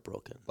been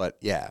heartbroken. But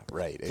yeah,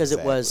 right. Because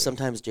it was,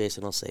 sometimes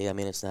Jason will say, I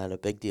mean, it's not a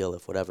big deal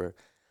if whatever,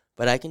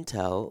 but I can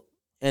tell,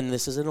 and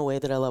this is in a way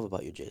that I love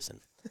about you, Jason.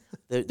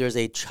 There's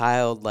a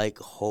childlike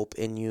hope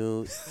in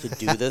you to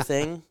do the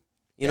thing.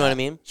 You know what I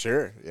mean?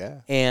 Sure.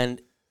 Yeah.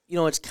 And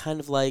it's kind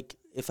of like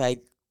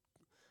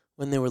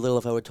when they were little,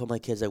 if I would told my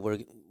kids that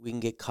we can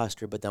get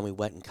custard, but then we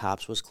went and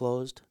Cops was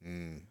closed.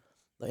 Mm.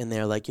 And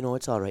they're like,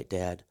 it's all right,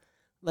 Dad.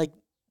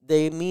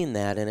 They mean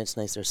that, and it's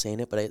nice they're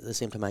saying it, but at the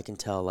same time, I can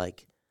tell,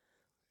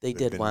 they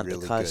did want really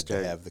the custard.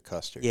 Good to have the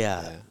custard.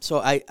 Yeah. So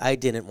I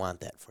didn't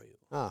want that for you.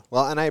 Ah,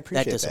 well, and I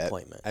appreciate that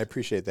disappointment. I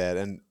appreciate that,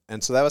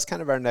 and so that was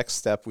kind of our next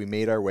step. We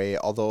made our way,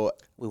 although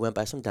we went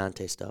by some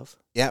Dante stuff.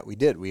 Yeah, we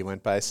did. We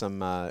went by some,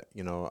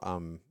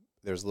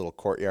 there's a little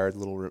courtyard,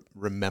 little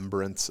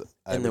remembrance.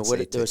 And there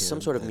was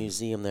some sort of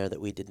museum there that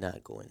we did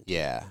not go into.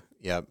 Yeah.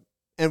 Yep.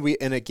 And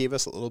it gave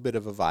us a little bit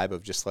of a vibe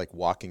of just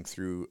walking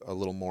through a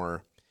little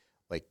more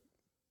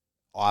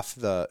off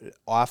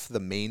the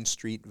main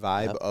street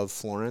vibe of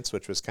Florence,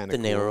 which was kind of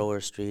the cool. Narrower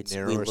streets.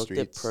 We looked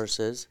at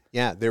purses.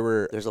 Yeah,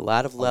 there's a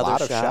lot of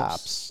leather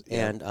shops.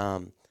 Yeah.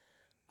 And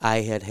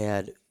I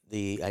had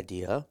the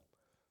idea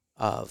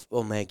of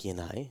Maggie and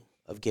I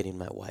of getting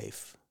my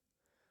wife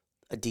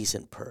a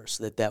decent purse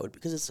that would,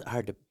 because it's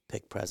hard to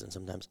pick presents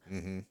sometimes.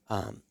 Mm-hmm.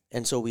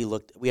 And so we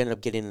ended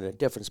up getting in a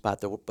different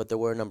spot but there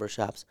were a number of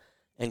shops.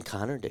 And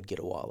Connor did get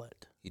a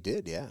wallet. He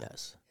did, yeah.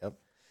 Yes. Yep.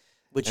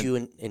 Which you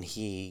and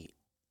he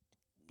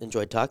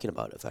enjoyed talking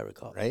about, if I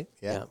recall. Right?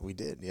 Yeah, we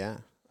did, yeah.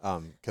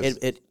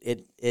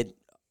 It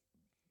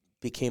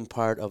became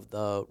part of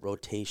the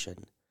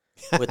rotation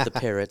with the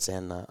parrots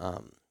and the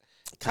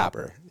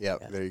copper. Yep,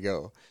 yeah, there you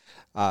go.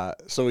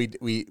 So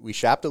we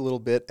shopped a little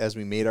bit as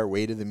we made our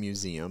way to the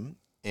museum.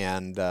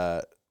 And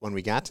when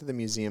we got to the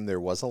museum,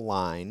 there was a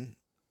line.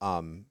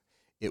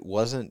 It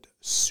wasn't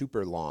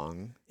super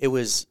long.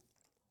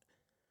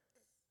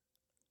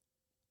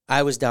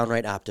 I was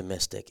downright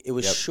optimistic. It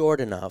was short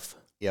enough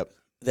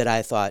that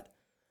I thought,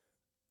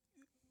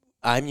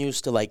 I'm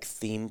used to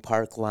theme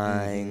park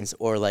lines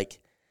or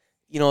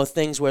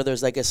things where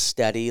there's a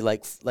steady,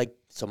 like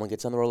someone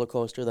gets on the roller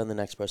coaster, then the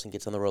next person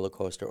gets on the roller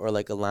coaster, or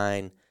a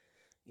line,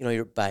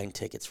 you're buying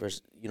tickets for,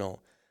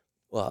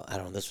 well, I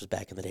don't know, this was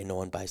back in the day. No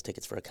one buys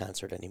tickets for a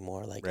concert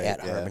anymore, like Right,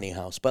 at yeah. Harmony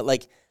House. But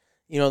like,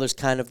 there's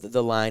kind of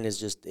the line is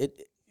just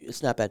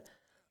it's not bad.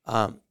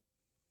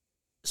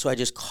 So I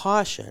just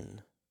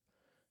caution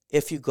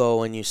if you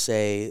go and you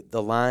say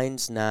the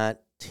line's not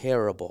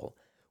terrible.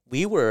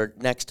 We were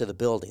next to the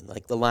building.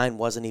 Like the line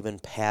wasn't even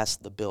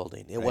past the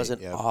building. It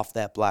wasn't off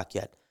that block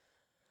yet.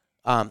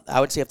 I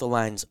would say if the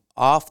line's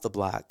off the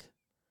block,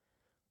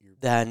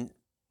 then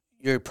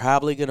you're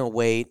probably going to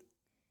wait.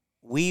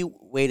 We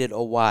waited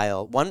a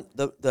while.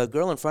 The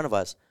girl in front of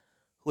us,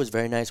 who was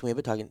very nice, we had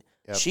been talking,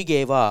 she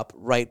gave up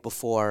right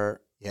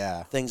before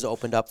things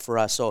opened up for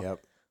us. So,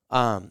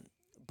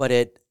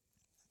 but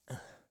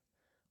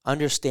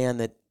understand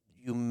that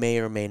you may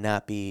or may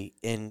not be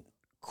in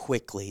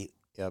quickly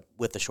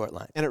with the short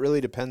line. And it really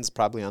depends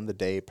probably on the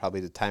day, probably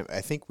the time. I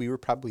think we were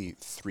probably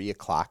 3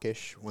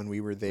 o'clock-ish when we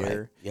were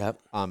there. Right.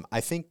 Yep. I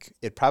think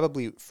it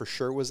probably for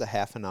sure was a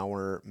half an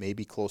hour,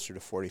 maybe closer to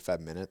 45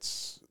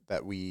 minutes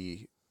that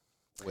we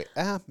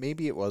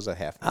maybe it was a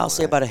half an hour. I'll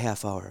say about a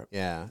half hour.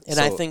 Yeah. And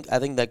I think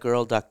that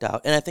girl ducked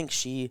out. And I think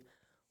she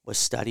was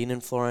studying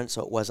in Florence,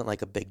 so it wasn't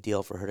like a big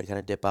deal for her to kind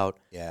of dip out.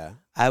 Yeah.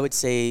 I would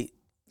say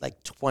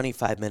like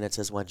 25 minutes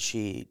is when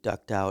she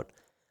ducked out.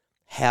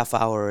 Half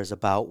hour is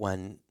about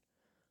when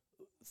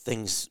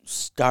things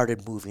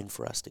started moving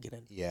for us to get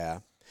in. Yeah.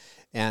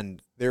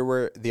 And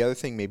the other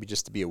thing maybe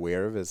just to be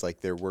aware of is like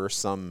there were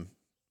some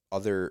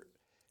other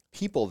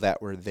people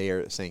that were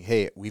there saying,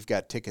 hey, we've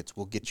got tickets,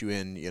 we'll get you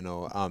in,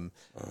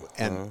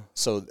 and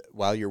so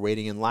while you're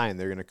waiting in line,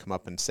 they're going to come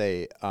up and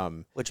say,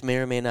 which may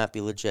or may not be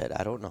legit.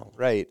 I don't know.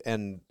 Right.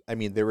 And I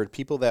mean, there were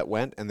people that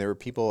went and there were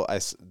people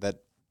that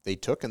they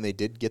took and they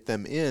did get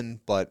them in,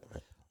 but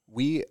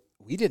we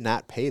did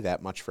not pay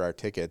that much for our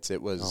tickets.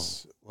 It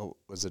was, what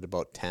was it,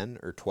 about 10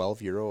 or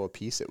 12 euro a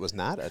piece? It was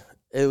not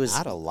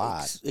a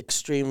lot.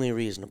 Extremely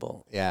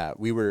reasonable. Yeah,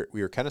 we were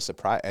kind of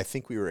surprised. I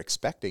think we were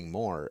expecting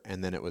more,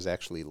 and then it was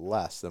actually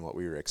less than what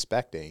we were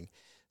expecting.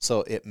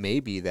 So it may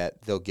be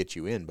that they'll get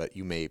you in, but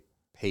you may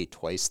pay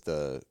twice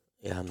the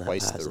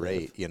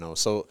rate.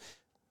 So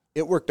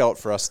it worked out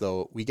for us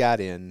though. We got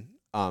in.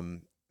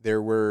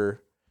 That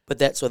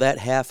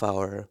half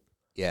hour.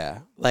 Yeah.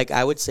 Like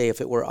I would say if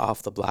it were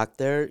off the block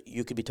there,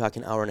 you could be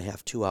talking hour and a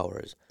half, 2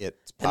 hours.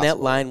 It's possible. And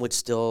that line would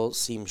still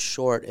seem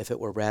short if it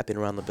were wrapping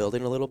around the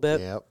building a little bit.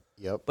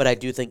 Yep. But I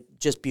do think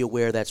just be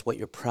aware that's what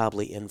you're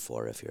probably in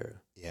for if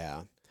you're.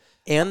 Yeah.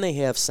 And they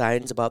have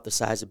signs about the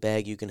size of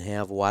bag you can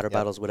have, water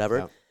bottles, whatever.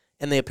 Yep.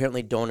 And they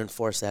apparently don't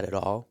enforce that at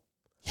all.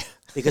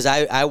 Because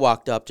I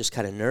walked up just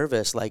kind of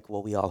nervous, like,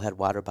 well, we all had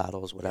water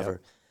bottles, whatever.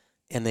 Yep.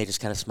 And they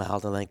just kind of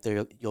smiled and like,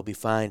 you'll be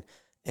fine.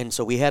 And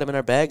so we had them in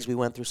our bags. We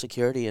went through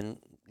security, and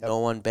no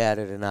one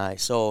batted an eye.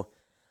 So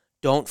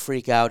don't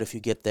freak out if you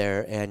get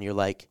there and you're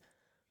like,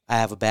 I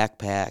have a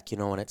backpack,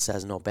 and it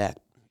says no back.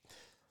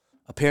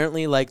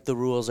 Apparently, like, the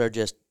rules are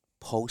just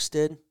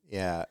posted.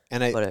 Yeah.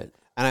 And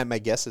my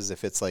guess is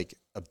if it's like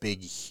a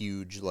big,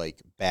 huge,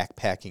 like,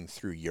 backpacking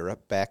through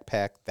Europe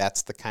backpack,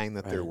 that's the kind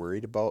that they're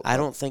worried about. I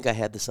don't think I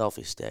had the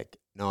selfie stick.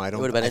 No, I don't.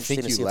 It would have been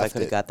interesting to see if I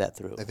could have got that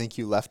through. I think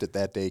you left it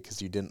that day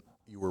because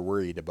you were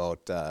worried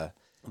about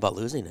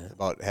losing it,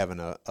 about having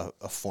a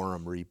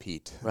forum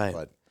repeat, right?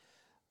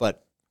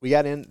 But we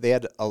got in. They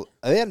had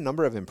a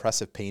number of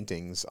impressive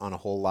paintings on a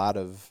whole lot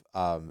of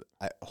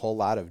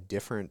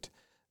different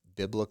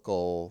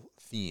biblical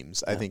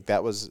themes. Yeah. I think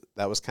that was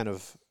kind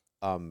of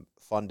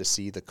fun to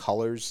see. The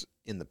colors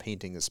in the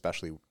painting,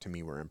 especially to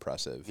me, were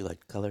impressive. You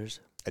liked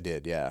colors? I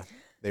did, yeah.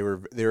 They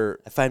were.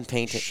 I find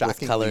painting with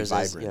colors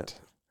vibrant.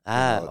 Okay,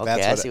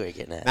 I see what you're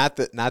getting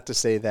at. Not to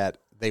say that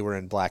they were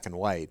in black and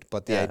white,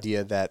 but the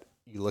idea that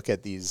you look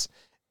at these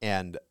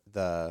and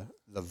the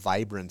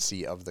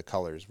vibrancy of the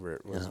colors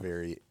was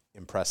very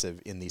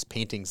impressive in these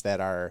paintings that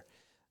are,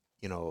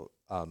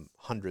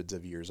 hundreds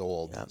of years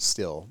old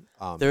still.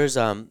 There's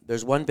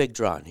one big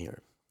draw in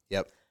here.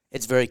 Yep.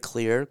 It's very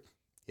clear.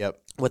 Yep.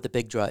 What the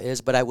big draw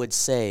is, but I would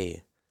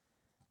say,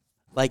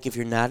 like, if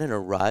you're not in a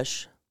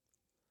rush,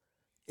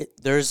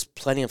 there's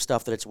plenty of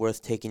stuff that it's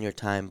worth taking your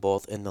time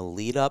both in the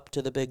lead up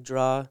to the big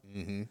draw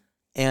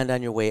and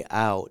on your way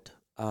out.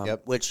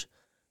 Which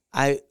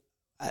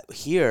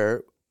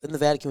here in the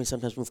Vatican, we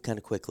sometimes move kind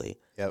of quickly.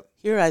 Yep.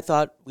 Here, I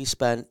thought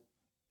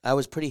I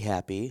was pretty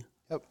happy.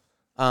 Yep.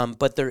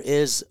 But there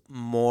is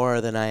more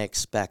than I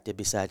expected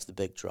besides the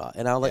big draw.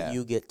 And I'll let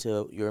you get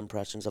to your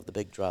impressions of the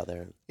big draw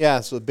there.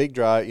 Yeah, so the big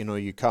draw,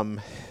 you come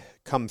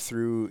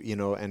through,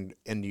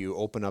 and you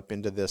open up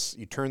into this,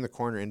 you turn the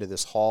corner into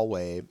this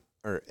hallway,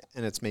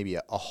 and it's maybe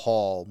a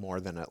hall more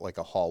than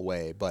a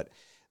hallway, but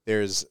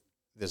there's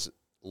this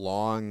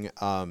long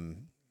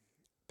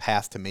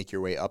path to make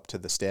your way up to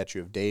the statue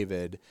of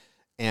David.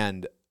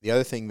 And the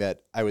other thing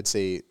that I would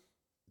say,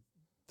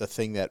 the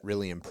thing that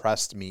really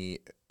impressed me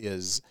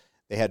is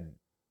they had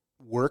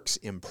works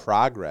in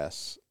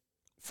progress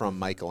from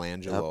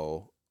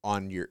Michelangelo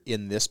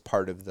in this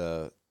part of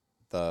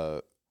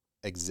the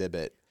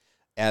exhibit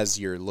as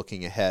you're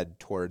looking ahead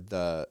toward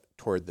the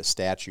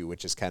statue,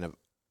 which is kind of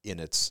in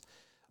its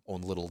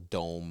own little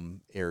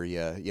dome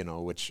area,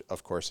 which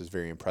of course is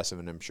very impressive,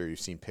 and I'm sure you've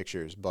seen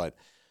pictures. But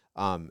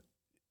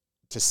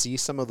to see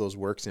some of those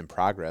works in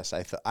progress,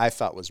 I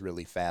thought was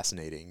really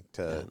fascinating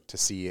to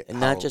see. And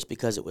not just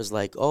because it was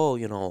like,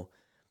 oh,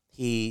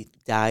 he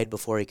died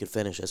before he could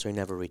finish it, so he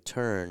never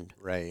returned.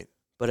 Right.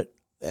 But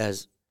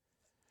as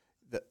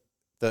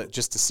the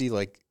just to see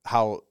like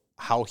how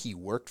he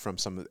worked from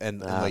some and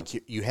like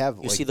you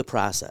see the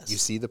process. You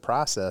see the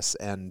process,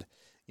 and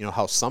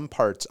how some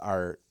parts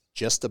are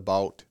just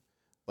about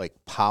like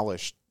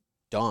polished,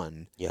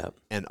 done. Yeah.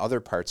 And other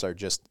parts are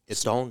just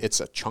stone. It's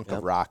a chunk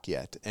of rock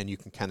yet, and you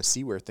can kind of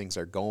see where things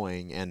are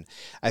going. And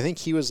I think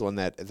he was the one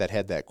that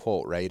had that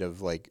quote, right,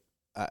 of like,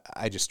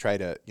 I just try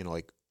to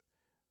like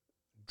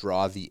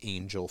draw the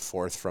angel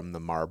forth from the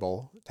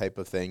marble type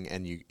of thing,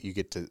 and you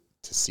get to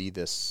see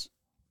this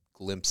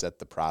glimpse at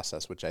the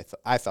process, which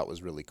I thought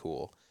was really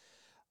cool.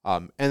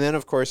 And then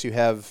of course you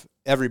have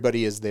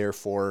everybody is there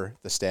for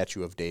the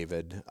statue of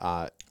David.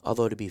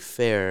 Although to be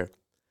fair,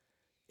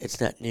 it's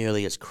not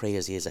nearly as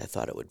crazy as I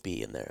thought it would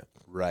be in there.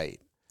 Right.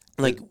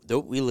 Like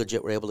we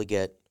legit were able to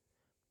get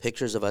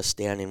pictures of us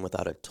standing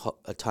without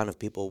a ton of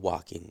people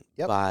walking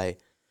by.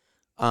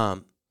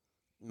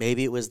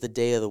 Maybe it was the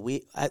day of the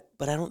week,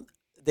 but I don't.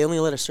 They only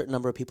let a certain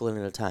number of people in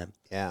at a time.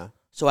 Yeah.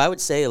 So I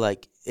would say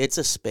like it's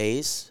a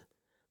space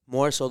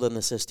more so than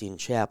the Sistine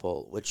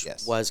Chapel, which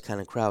was kind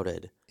of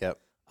crowded. Yep.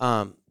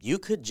 You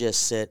could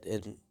just sit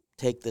and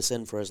take this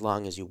in for as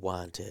long as you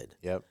wanted.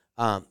 Yep.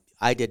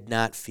 I did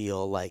not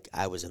feel like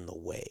I was in the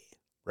way.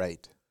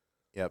 Right.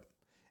 Yep.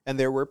 And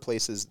there were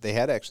places, they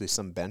had actually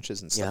some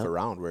benches and stuff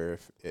around where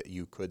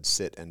you could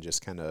sit and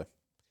just kind of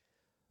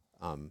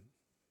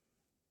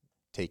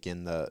take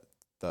in the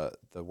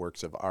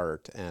works of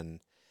art. And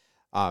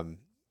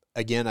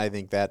again, I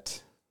think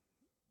that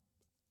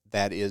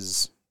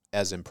is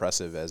as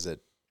impressive as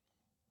it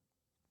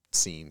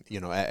seemed.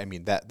 I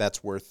mean,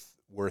 that's worth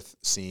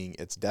seeing.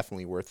 It's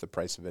definitely worth the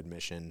price of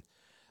admission.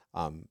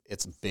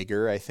 It's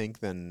bigger, I think,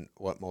 than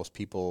what most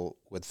people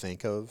would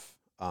think of.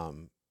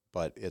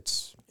 But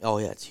it's... Oh,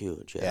 yeah, it's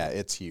huge. Yeah,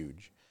 it's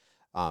huge.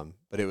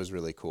 But it was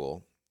really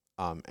cool.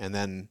 And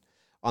then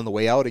on the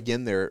way out,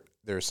 again,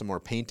 there's some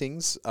more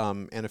paintings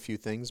and a few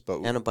things.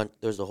 And a bunch.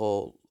 There's a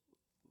whole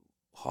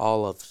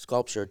hall of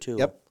sculpture, too.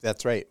 Yep,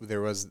 that's right.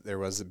 There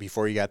was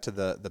before you got to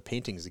the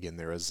paintings again,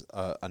 there was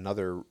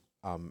another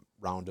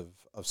round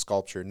of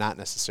sculpture, not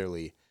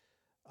necessarily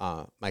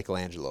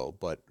Michelangelo,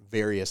 but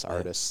various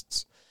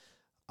artists.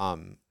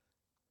 And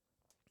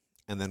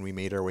then we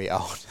made our way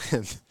out,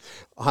 and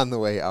on the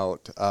way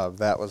out,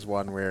 that was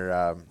one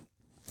where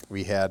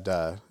we had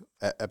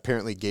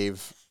apparently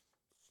gave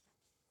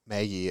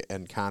Maggie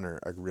and Connor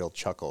a real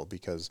chuckle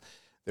because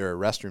there are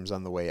restrooms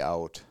on the way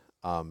out,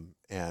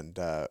 and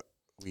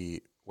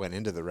we went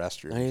into the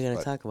restroom. Are you going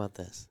to talk about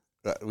this?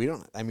 We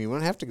don't. I mean, we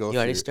don't have to go. You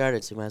already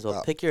started, so you might as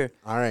well pick your.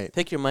 All right.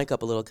 Pick your mic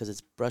up a little because it's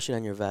brushing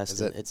on your vest.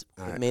 Is it?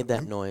 It made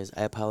that noise.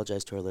 I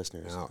apologize to our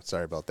listeners. Oh,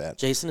 sorry about that.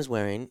 Jason is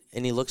wearing,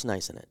 and he looks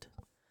nice in it.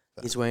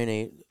 He's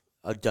wearing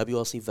a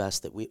WLC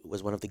vest that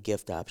was one of the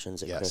gift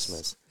options at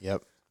Christmas.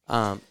 Yep.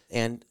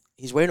 And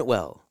he's wearing it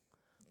well,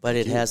 but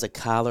it has a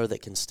collar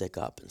that can stick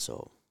up, and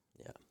so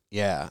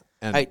yeah.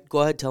 And all right,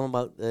 go ahead, tell him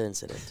about the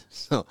incident.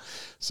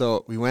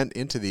 So we went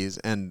into these,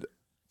 and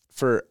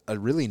for a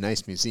really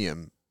nice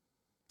museum,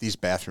 these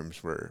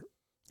bathrooms were...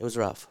 It was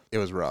rough. It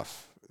was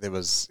rough. There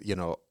was,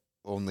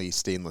 only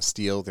stainless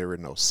steel. There were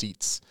no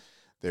seats.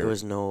 There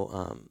was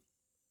no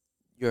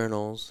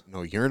urinals. No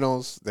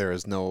urinals. There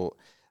was no...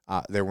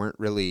 there weren't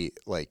really,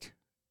 like,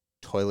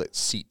 toilet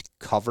seat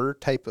cover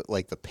type of,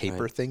 like, the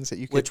paper things that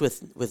you could... Which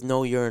with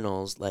no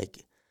urinals,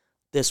 like,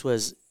 this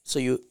was...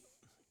 There's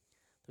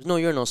no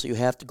urinal, so you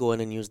have to go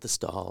in and use the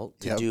stall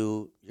to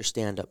do your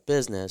stand-up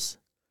business.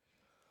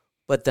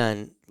 But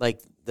then, like,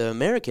 the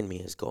American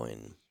me is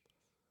going...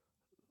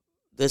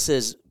 This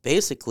is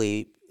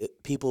basically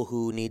people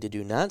who need to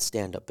do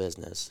non-stand-up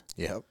business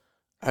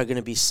are going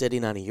to be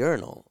sitting on a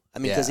urinal. I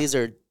mean, because these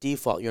are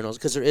default urinals,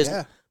 because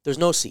there's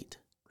no seat.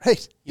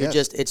 Right.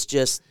 It's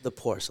just the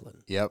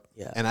porcelain. Yep.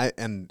 Yeah.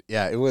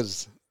 It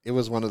was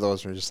one of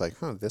those where you're just like,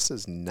 this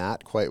is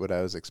not quite what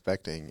I was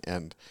expecting.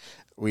 And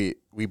we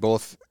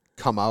both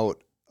come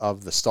out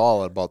of the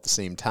stall at about the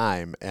same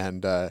time,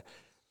 and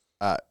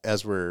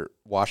as we're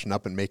washing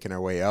up and making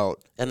our way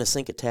out. And the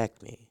sink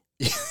attacked me.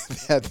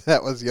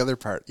 that was the other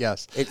part,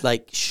 yes. It,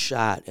 like,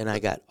 shot, and I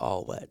got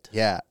all wet.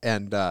 Yeah,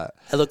 and... I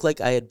looked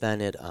like I had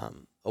been at a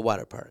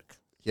water park.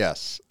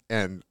 Yes,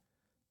 and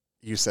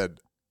you said,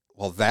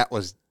 well, that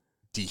was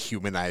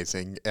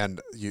dehumanizing,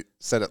 and you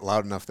said it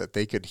loud enough that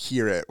they could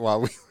hear it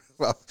while we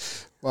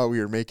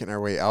were making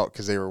our way out,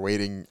 because they were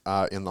waiting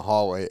in the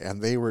hallway,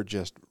 and they were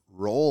just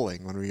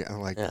rolling when I'm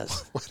like,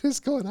 what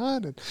is going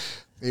on? And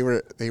they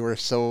were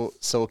so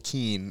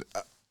keen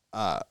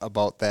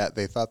about that.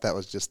 They thought that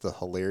was just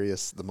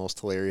the most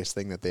hilarious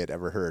thing that they had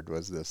ever heard,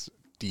 was this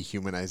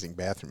dehumanizing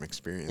bathroom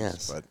experience.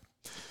 Yes.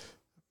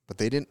 But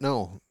they didn't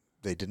know.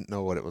 They didn't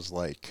know what it was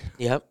like.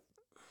 Yep.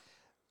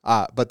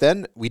 But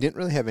then we didn't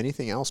really have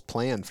anything else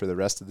planned for the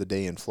rest of the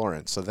day in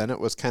Florence. So then it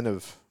was kind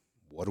of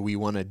what do we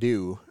want to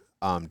do?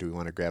 Do we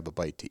want to grab a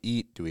bite to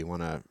eat? Do we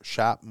want to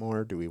shop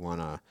more? Do we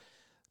want to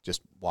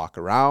just walk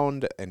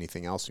around?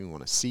 Anything else we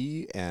want to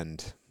see?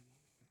 And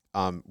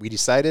we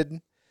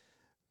decided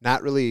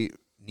not really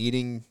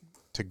needing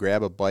to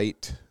grab a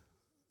bite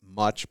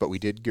much, but we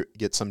did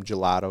get some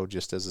gelato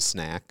just as a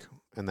snack,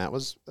 and that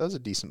was a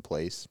decent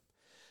place.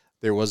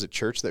 There was a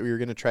church that we were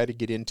going to try to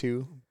get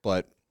into,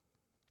 but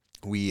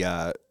we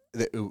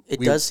it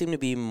does seem to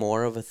be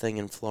more of a thing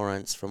in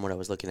Florence from what I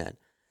was looking at,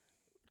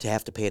 to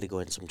have to pay to go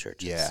into some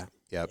churches. Yeah,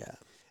 yep. Yeah.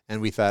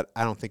 And we thought,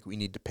 I don't think we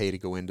need to pay to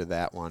go into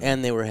that one.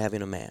 And they were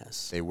having a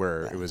mass. They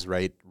were. Yeah. It was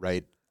right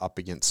up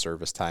against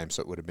service time,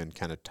 so it would have been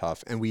kind of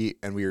tough. And we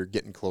were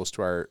getting close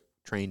to our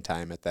train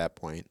time at that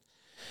point.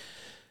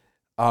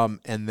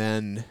 And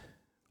then,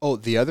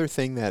 the other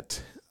thing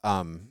that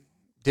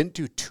didn't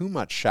do too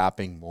much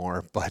shopping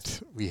more,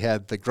 but we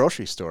had the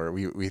grocery store.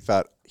 We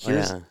thought,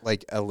 here's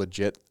like a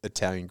legit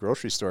Italian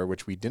grocery store,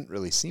 which we didn't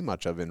really see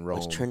much of in Rome.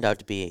 Which turned out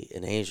to be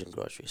an Asian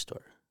grocery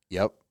store.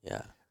 Yep.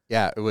 Yeah.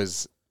 Yeah, it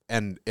was,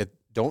 and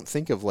don't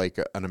think of like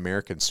an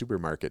American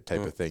supermarket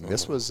type of thing.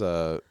 This was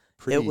a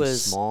pretty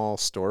small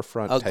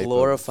storefront type. A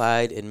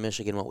glorified, in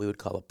Michigan, what we would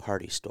call a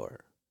party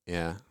store.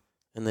 Yeah.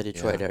 In the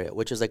Detroit area,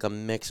 which is like a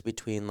mix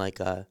between like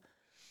a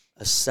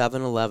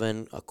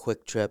 7-Eleven, a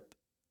Quick Trip,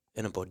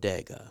 and a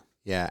bodega.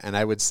 Yeah, and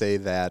I would say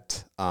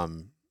that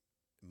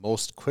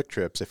most Quick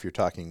Trips, if you're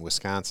talking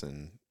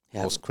Wisconsin,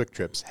 most Quick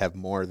Trips have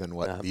more than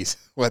what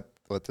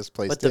what this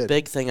place did. But the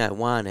big thing I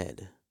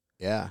wanted,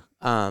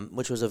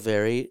 which was a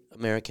very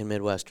American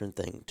Midwestern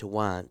thing to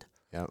want,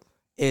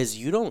 is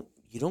you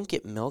don't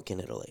get milk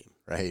in Italy.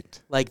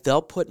 Right. Like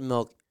they'll put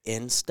milk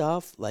in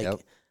stuff, like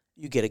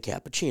you get a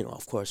cappuccino,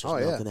 of course,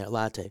 there's milk in there,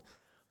 latte.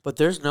 But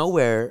there's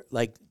nowhere,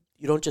 like,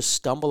 you don't just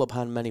stumble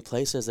upon many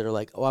places that are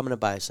like, oh, I'm going to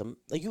buy some.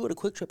 Like, you go to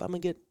Quick Trip, I'm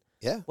going to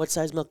get, what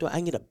size milk do I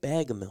can get a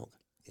bag of milk.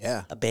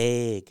 Yeah. A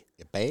bag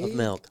of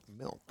milk.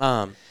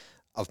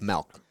 Of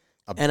milk.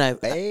 A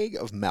bag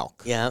of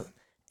milk. Yeah.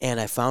 And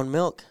I found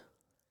milk.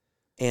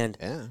 And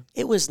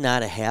it was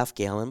not a half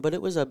gallon, but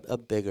it was a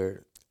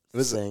bigger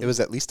thing. It was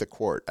at least a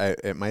quart.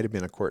 It might have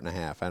been a quart and a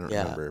half. I don't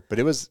remember. But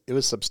it was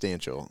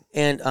substantial.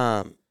 And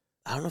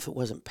I don't know if it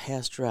wasn't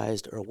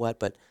pasteurized or what,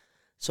 but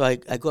so I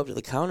go up to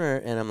the counter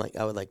and I'm like,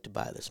 I would like to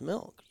buy this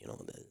milk,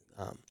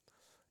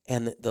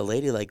 and the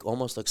lady like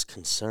almost looks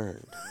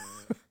concerned,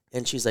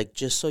 and she's like,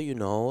 just so you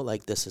know,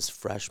 like this is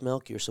fresh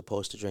milk. You're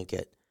supposed to drink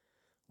it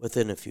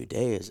within a few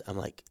days. I'm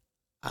like,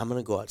 I'm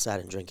gonna go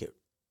outside and drink it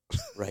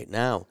right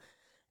now,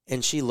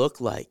 and she looked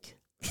like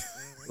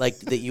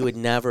that you would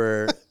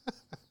never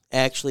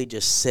actually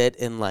just sit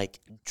and like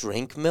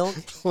drink milk,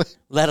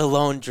 let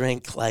alone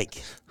drink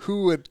like.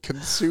 Who would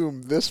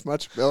consume this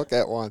much milk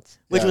at once?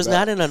 Which was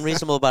not an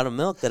unreasonable amount of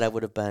milk that I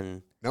would have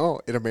been. No,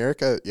 in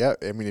America,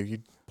 I mean, if you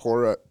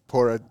pour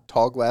a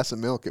tall glass of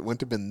milk, it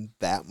wouldn't have been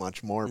that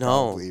much more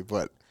probably.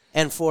 But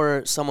and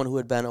for someone who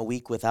had been a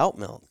week without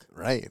milk,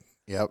 right?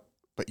 Yep.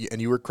 But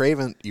you were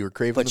craving.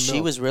 But she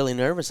was really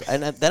nervous,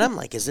 and then I'm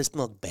like, is this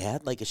milk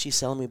bad? Like, is she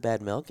selling me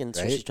bad milk? And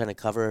so she's trying to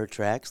cover her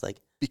tracks, like.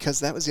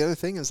 Because that was the other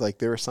thing is like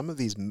there were some of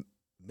these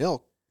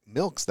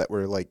milks that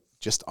were like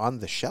just on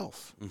the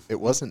shelf. It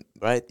wasn't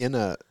in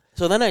a.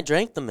 So then I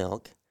drank the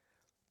milk,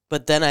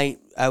 but then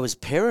I was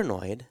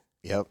paranoid.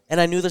 Yep. And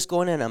I knew this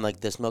going in. I'm like,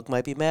 this milk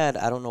might be bad.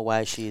 I don't know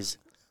why she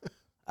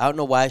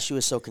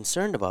was so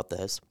concerned about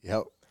this.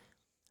 Yep.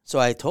 So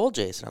I told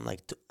Jason, I'm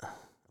like,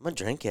 I'm gonna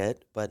drink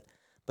it, but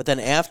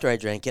then after I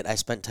drank it, I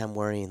spent time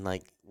worrying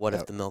like, what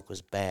if the milk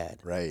was bad?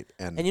 Right.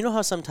 And you know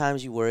how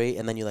sometimes you worry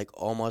and then you like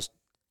almost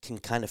can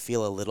kind of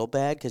feel a little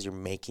bad because you're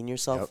making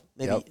yourself.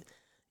 Maybe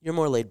you're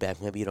more laid back.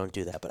 Maybe you don't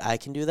do that, but I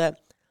can do that.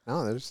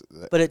 No,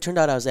 But it turned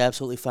out I was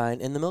absolutely fine,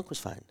 and the milk was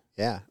fine.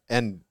 Yeah,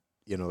 and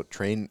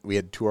we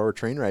had 2-hour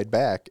train ride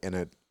back,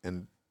 and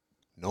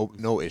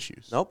no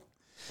issues. Nope.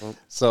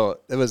 So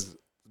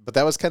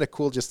that was kind of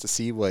cool just to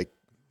see like,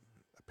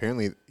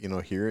 apparently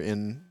here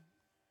in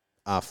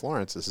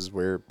Florence, this is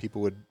where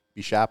people would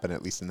be shopping,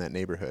 at least in that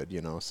neighborhood.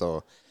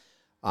 So.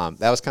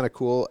 That was kind of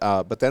cool.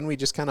 But then we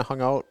just kind of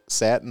hung out,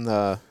 sat in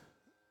the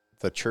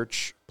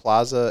church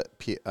plaza,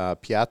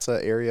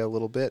 piazza area a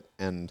little bit,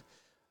 and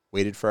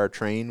waited for our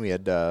train. We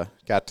had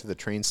got to the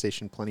train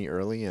station plenty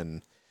early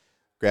and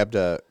grabbed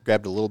a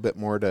little bit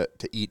more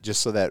to eat, just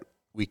so that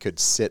we could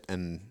sit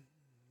and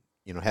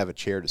have a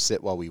chair to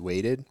sit while we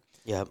waited.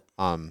 Yep.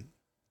 And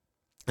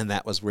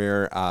that was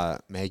where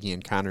Maggie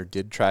and Connor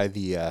did try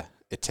the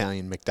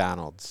Italian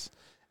McDonald's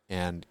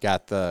and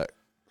got the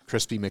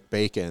crispy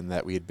McBacon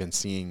that we had been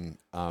seeing,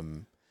 or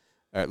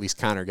at least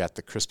Connor got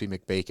the crispy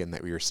McBacon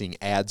that we were seeing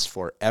ads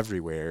for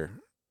everywhere,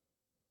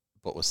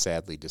 but was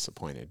sadly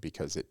disappointed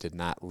because it did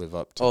not live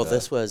up to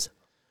this was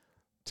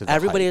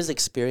everybody hype. has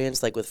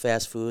experienced like with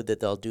fast food that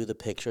they'll do the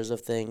pictures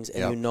of things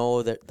and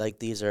that like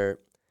this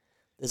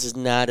is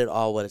not at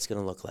all what it's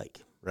going to look like.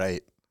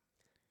 Right.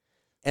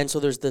 And so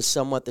there's this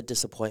somewhat the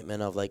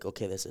disappointment of like,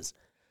 okay,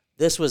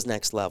 this was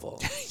next level.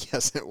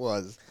 Yes, it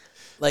was.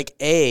 Like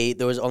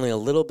there was only a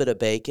little bit of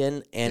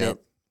bacon, and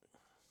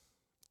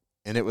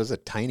And it was a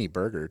tiny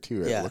burger,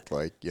 too, it looked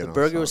like. The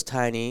burger was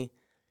tiny.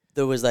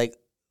 There was, like,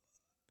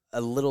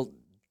 a little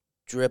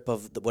drip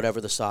of whatever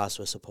the sauce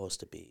was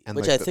supposed to be,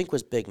 which I think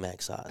was Big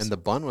Mac sauce. And the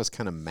bun was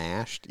kind of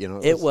mashed,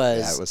 It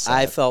was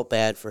I felt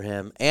bad for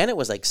him. And it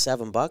was like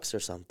 $7 or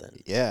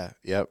something. Yeah,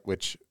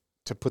 which,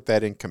 to put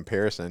that in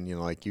comparison,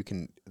 like you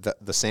can,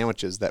 the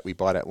sandwiches that we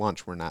bought at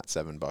lunch were not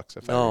 $7,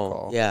 if I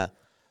recall. Yeah.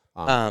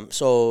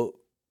 So,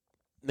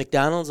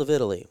 McDonald's of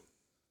Italy.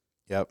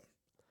 Yep.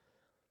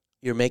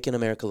 You're making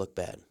America look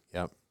bad.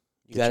 Yep.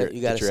 You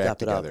got to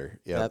step it up.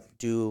 Yep.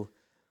 Do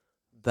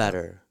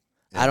better.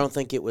 I don't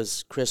think it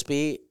was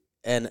crispy,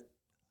 and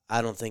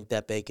I don't think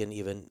that bacon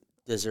even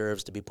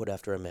deserves to be put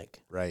after a Mick.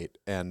 Right,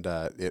 and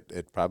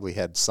it probably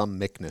had some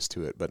Mickness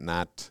to it, but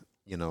not,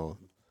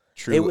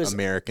 true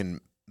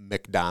American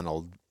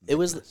McDonald. It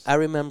was. I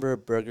remember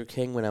Burger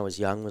King when I was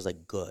young was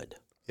like good.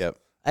 Yep.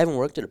 I haven't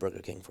worked at a Burger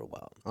King for a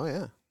while. Oh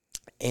yeah.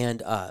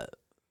 And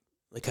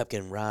we kept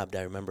getting robbed.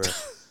 I remember.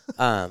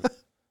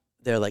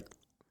 They're like,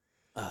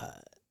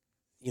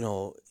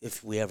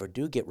 if we ever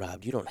do get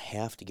robbed, you don't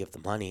have to give the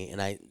money.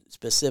 And I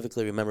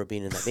specifically remember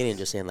being in that meeting and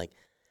just saying, like,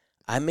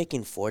 I'm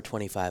making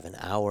 $4.25 an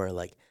hour.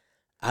 Like,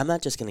 I'm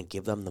not just going to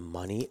give them the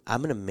money.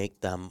 I'm going to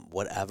make them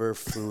whatever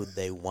food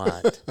they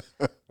want,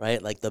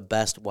 right? Like the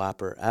best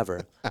Whopper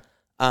ever.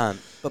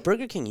 But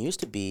Burger King used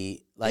to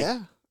be, like,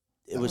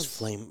 it was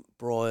flame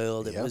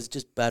broiled. It was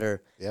just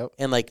better. Yep.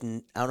 And, like, I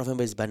don't know if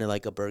anybody's been to,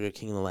 like, a Burger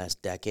King in the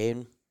last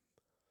decade.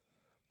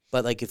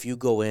 But, like, if you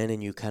go in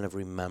and you kind of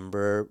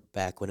remember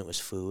back when it was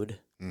food,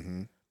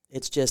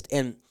 it's just,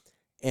 and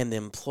the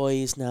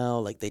employees now,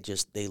 like,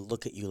 they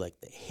look at you like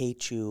they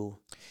hate you.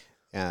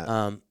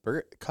 Yeah.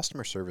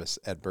 Customer service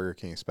at Burger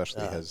King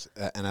especially has,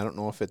 and I don't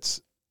know if it's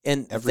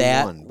and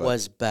everyone, that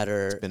was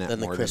better than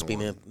the crispy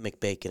than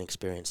McBacon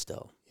experience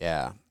still.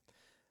 Yeah.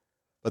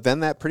 But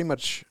then that pretty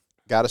much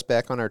got us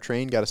back on our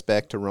train, got us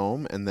back to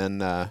Rome, and then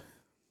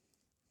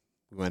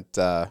we went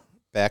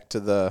back to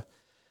the...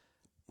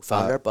 We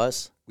found our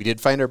bus. We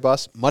did find our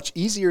bus. Much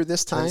easier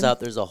this time. Turns out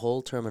there's a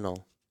whole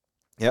terminal.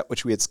 Yeah,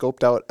 which we had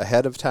scoped out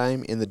ahead of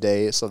time in the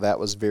day, so that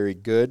was very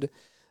good.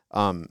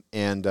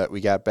 And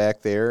we got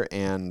back there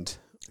and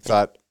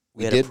thought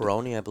we had a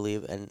Peroni, I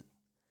believe, and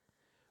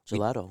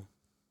gelato.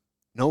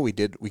 We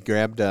did. We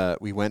grabbed.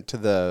 We went to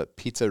the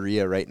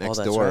pizzeria right next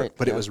door, right.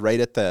 But it was right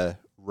at the.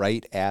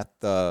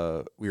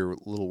 We were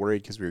a little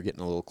worried because we were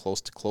getting a little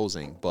close to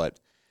closing, but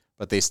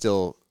they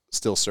still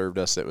served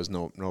us. It was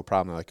no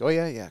problem. They're like, oh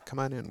yeah, come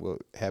on in. We're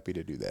happy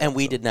to do that. And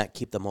we did not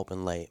keep them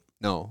open late.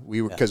 No,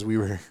 we were because we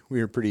were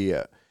pretty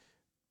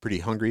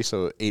hungry,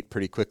 so ate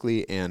pretty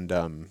quickly, and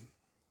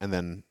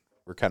then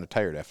we're kind of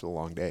tired after the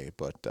long day.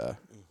 But that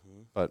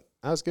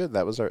was good.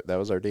 That was our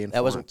day in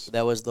Florence.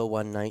 That was the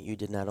one night you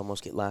did not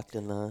almost get locked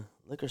in the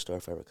liquor store,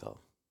 if I recall.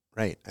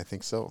 Right, I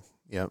think so.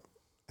 Yep.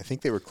 I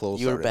think they were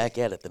closed. You were already. back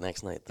at it the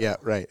next night, though. Yeah,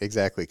 right,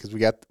 exactly. Because we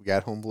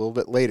got home a little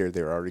bit later.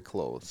 They were already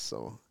closed.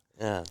 So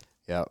yeah.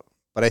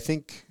 But I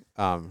think,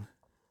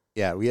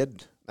 we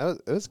had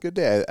it was a good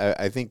day.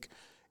 I think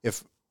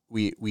if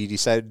we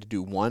decided to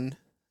do one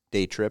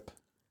day trip,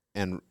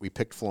 and we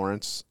picked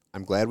Florence.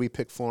 I'm glad we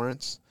picked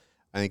Florence.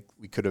 I think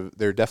we could have.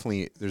 There's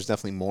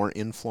definitely more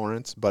in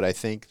Florence, but I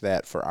think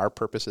that for our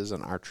purposes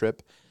and our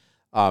trip,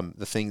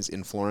 the things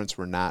in Florence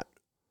were not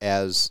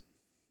as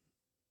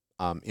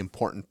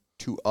important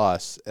to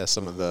us as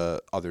some of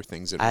the other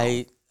things in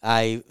Rome.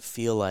 I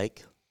feel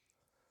like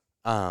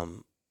I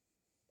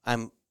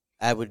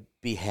would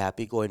be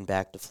happy going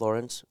back to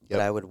Florence, but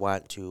I would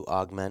want to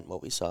augment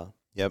what we saw.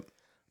 Yep.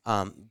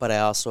 But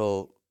I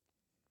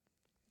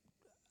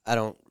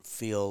don't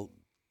feel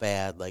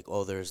bad like,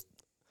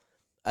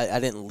 I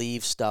didn't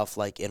leave stuff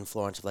like in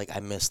Florence, like I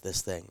missed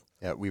this thing.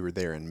 Yeah, we were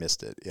there and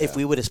missed it. Yeah. If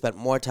we would have spent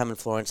more time in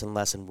Florence and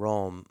less in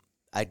Rome,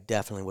 I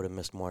definitely would have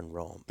missed more in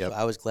Rome. Yep. So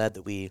I was glad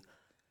that we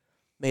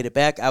made it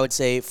back. I would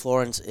say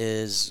Florence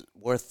is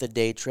worth the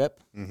day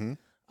trip. Mm-hmm.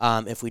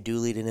 If we do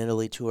lead an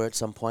Italy tour at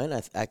some point,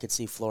 I could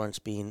see Florence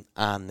being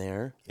on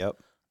there. Yep.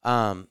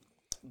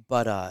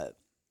 But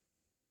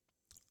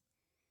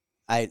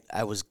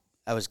I was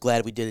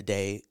glad we did a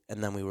day,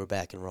 and then we were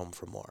back in Rome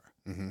for more.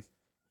 Mm-hmm.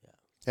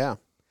 Yeah.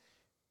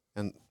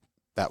 And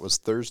that was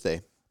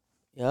Thursday.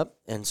 Yep.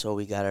 And so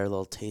we got our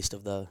little taste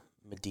of the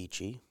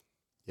Medici.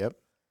 Yep.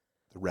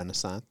 The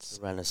Renaissance.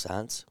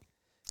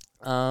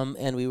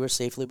 And we were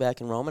safely back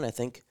in Rome, and I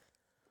think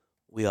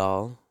we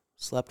all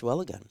slept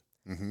well again.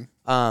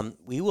 Mm-hmm.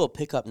 We will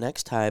pick up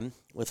next time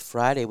with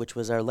Friday, which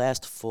was our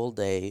last full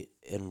day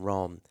in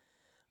Rome.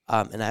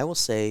 And I will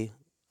say,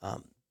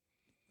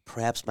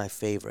 perhaps my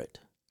favorite.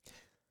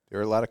 There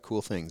are a lot of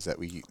cool things that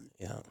we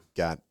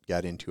got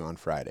into on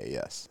Friday,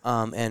 yes.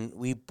 And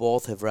we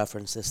both have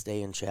referenced this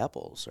day in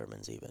chapel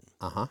sermons even.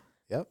 Uh-huh.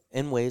 Yep.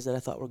 In ways that I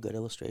thought were good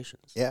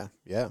illustrations. Yeah.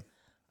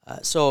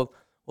 So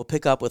we'll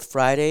pick up with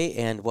Friday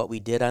and what we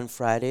did on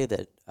Friday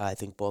that I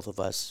think both of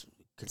us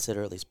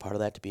consider at least part of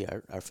that to be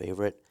our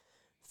favorite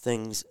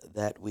things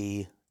that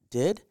we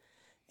did.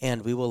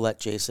 And we will let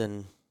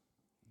Jason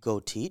go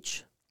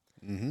teach.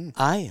 Mm-hmm.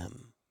 I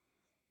am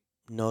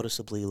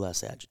noticeably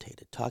less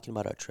agitated. Talking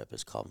about our trip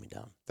has calmed me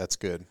down. That's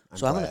good. I'm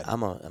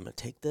gonna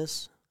take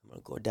this. I'm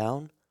gonna go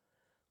down.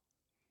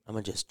 I'm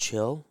gonna just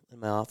chill in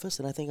my office,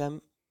 and I think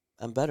I'm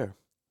better.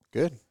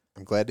 Good.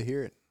 I'm glad to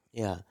hear it.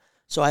 Yeah.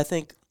 So I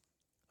thank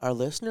our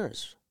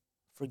listeners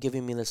for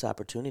giving me this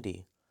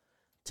opportunity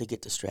to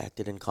get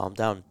distracted and calm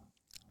down.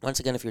 Once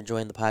again, if you're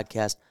enjoying the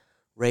podcast,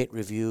 rate,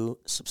 review,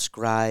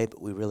 subscribe.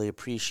 We really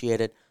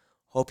appreciate it.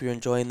 Hope you're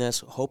enjoying this.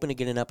 Hoping to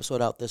get an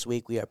episode out this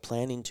week. We are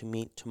planning to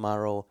meet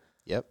tomorrow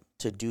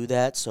to do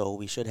that, so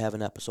we should have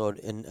an episode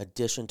in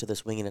addition to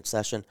this Wingin' It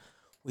session.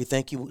 We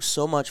thank you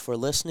so much for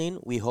listening.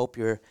 We hope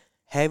you're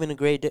having a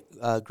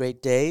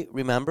great day.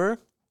 Remember,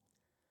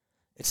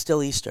 it's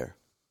still Easter.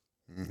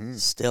 Mm-hmm.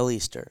 Still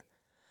Easter.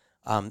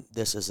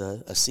 This is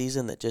a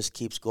season that just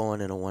keeps going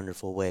in a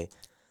wonderful way.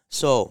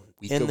 So,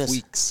 in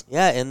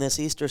this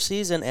Easter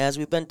season, as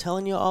we've been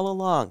telling you all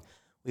along,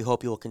 we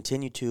hope you will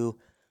continue to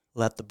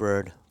let the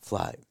bird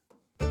fly.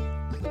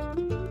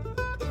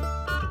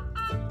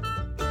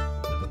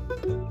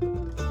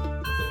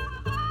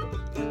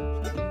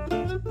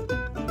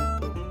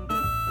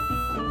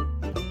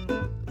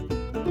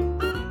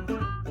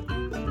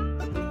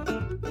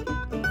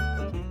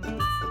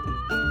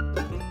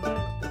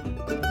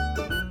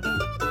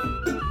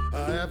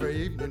 Every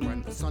evening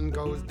when the sun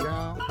goes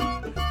down,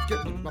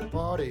 get with my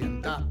party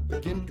and I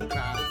begin to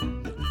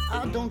clown.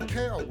 I don't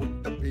care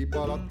what the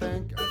people are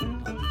thinking.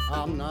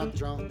 I'm not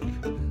drunk,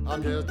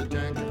 I'm just a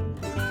drinking.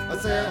 I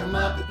set 'em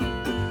up,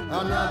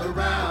 another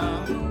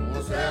round.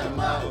 I set 'em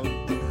up,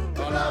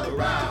 another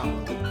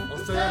round.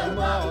 I set 'em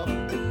up,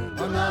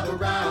 another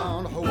round.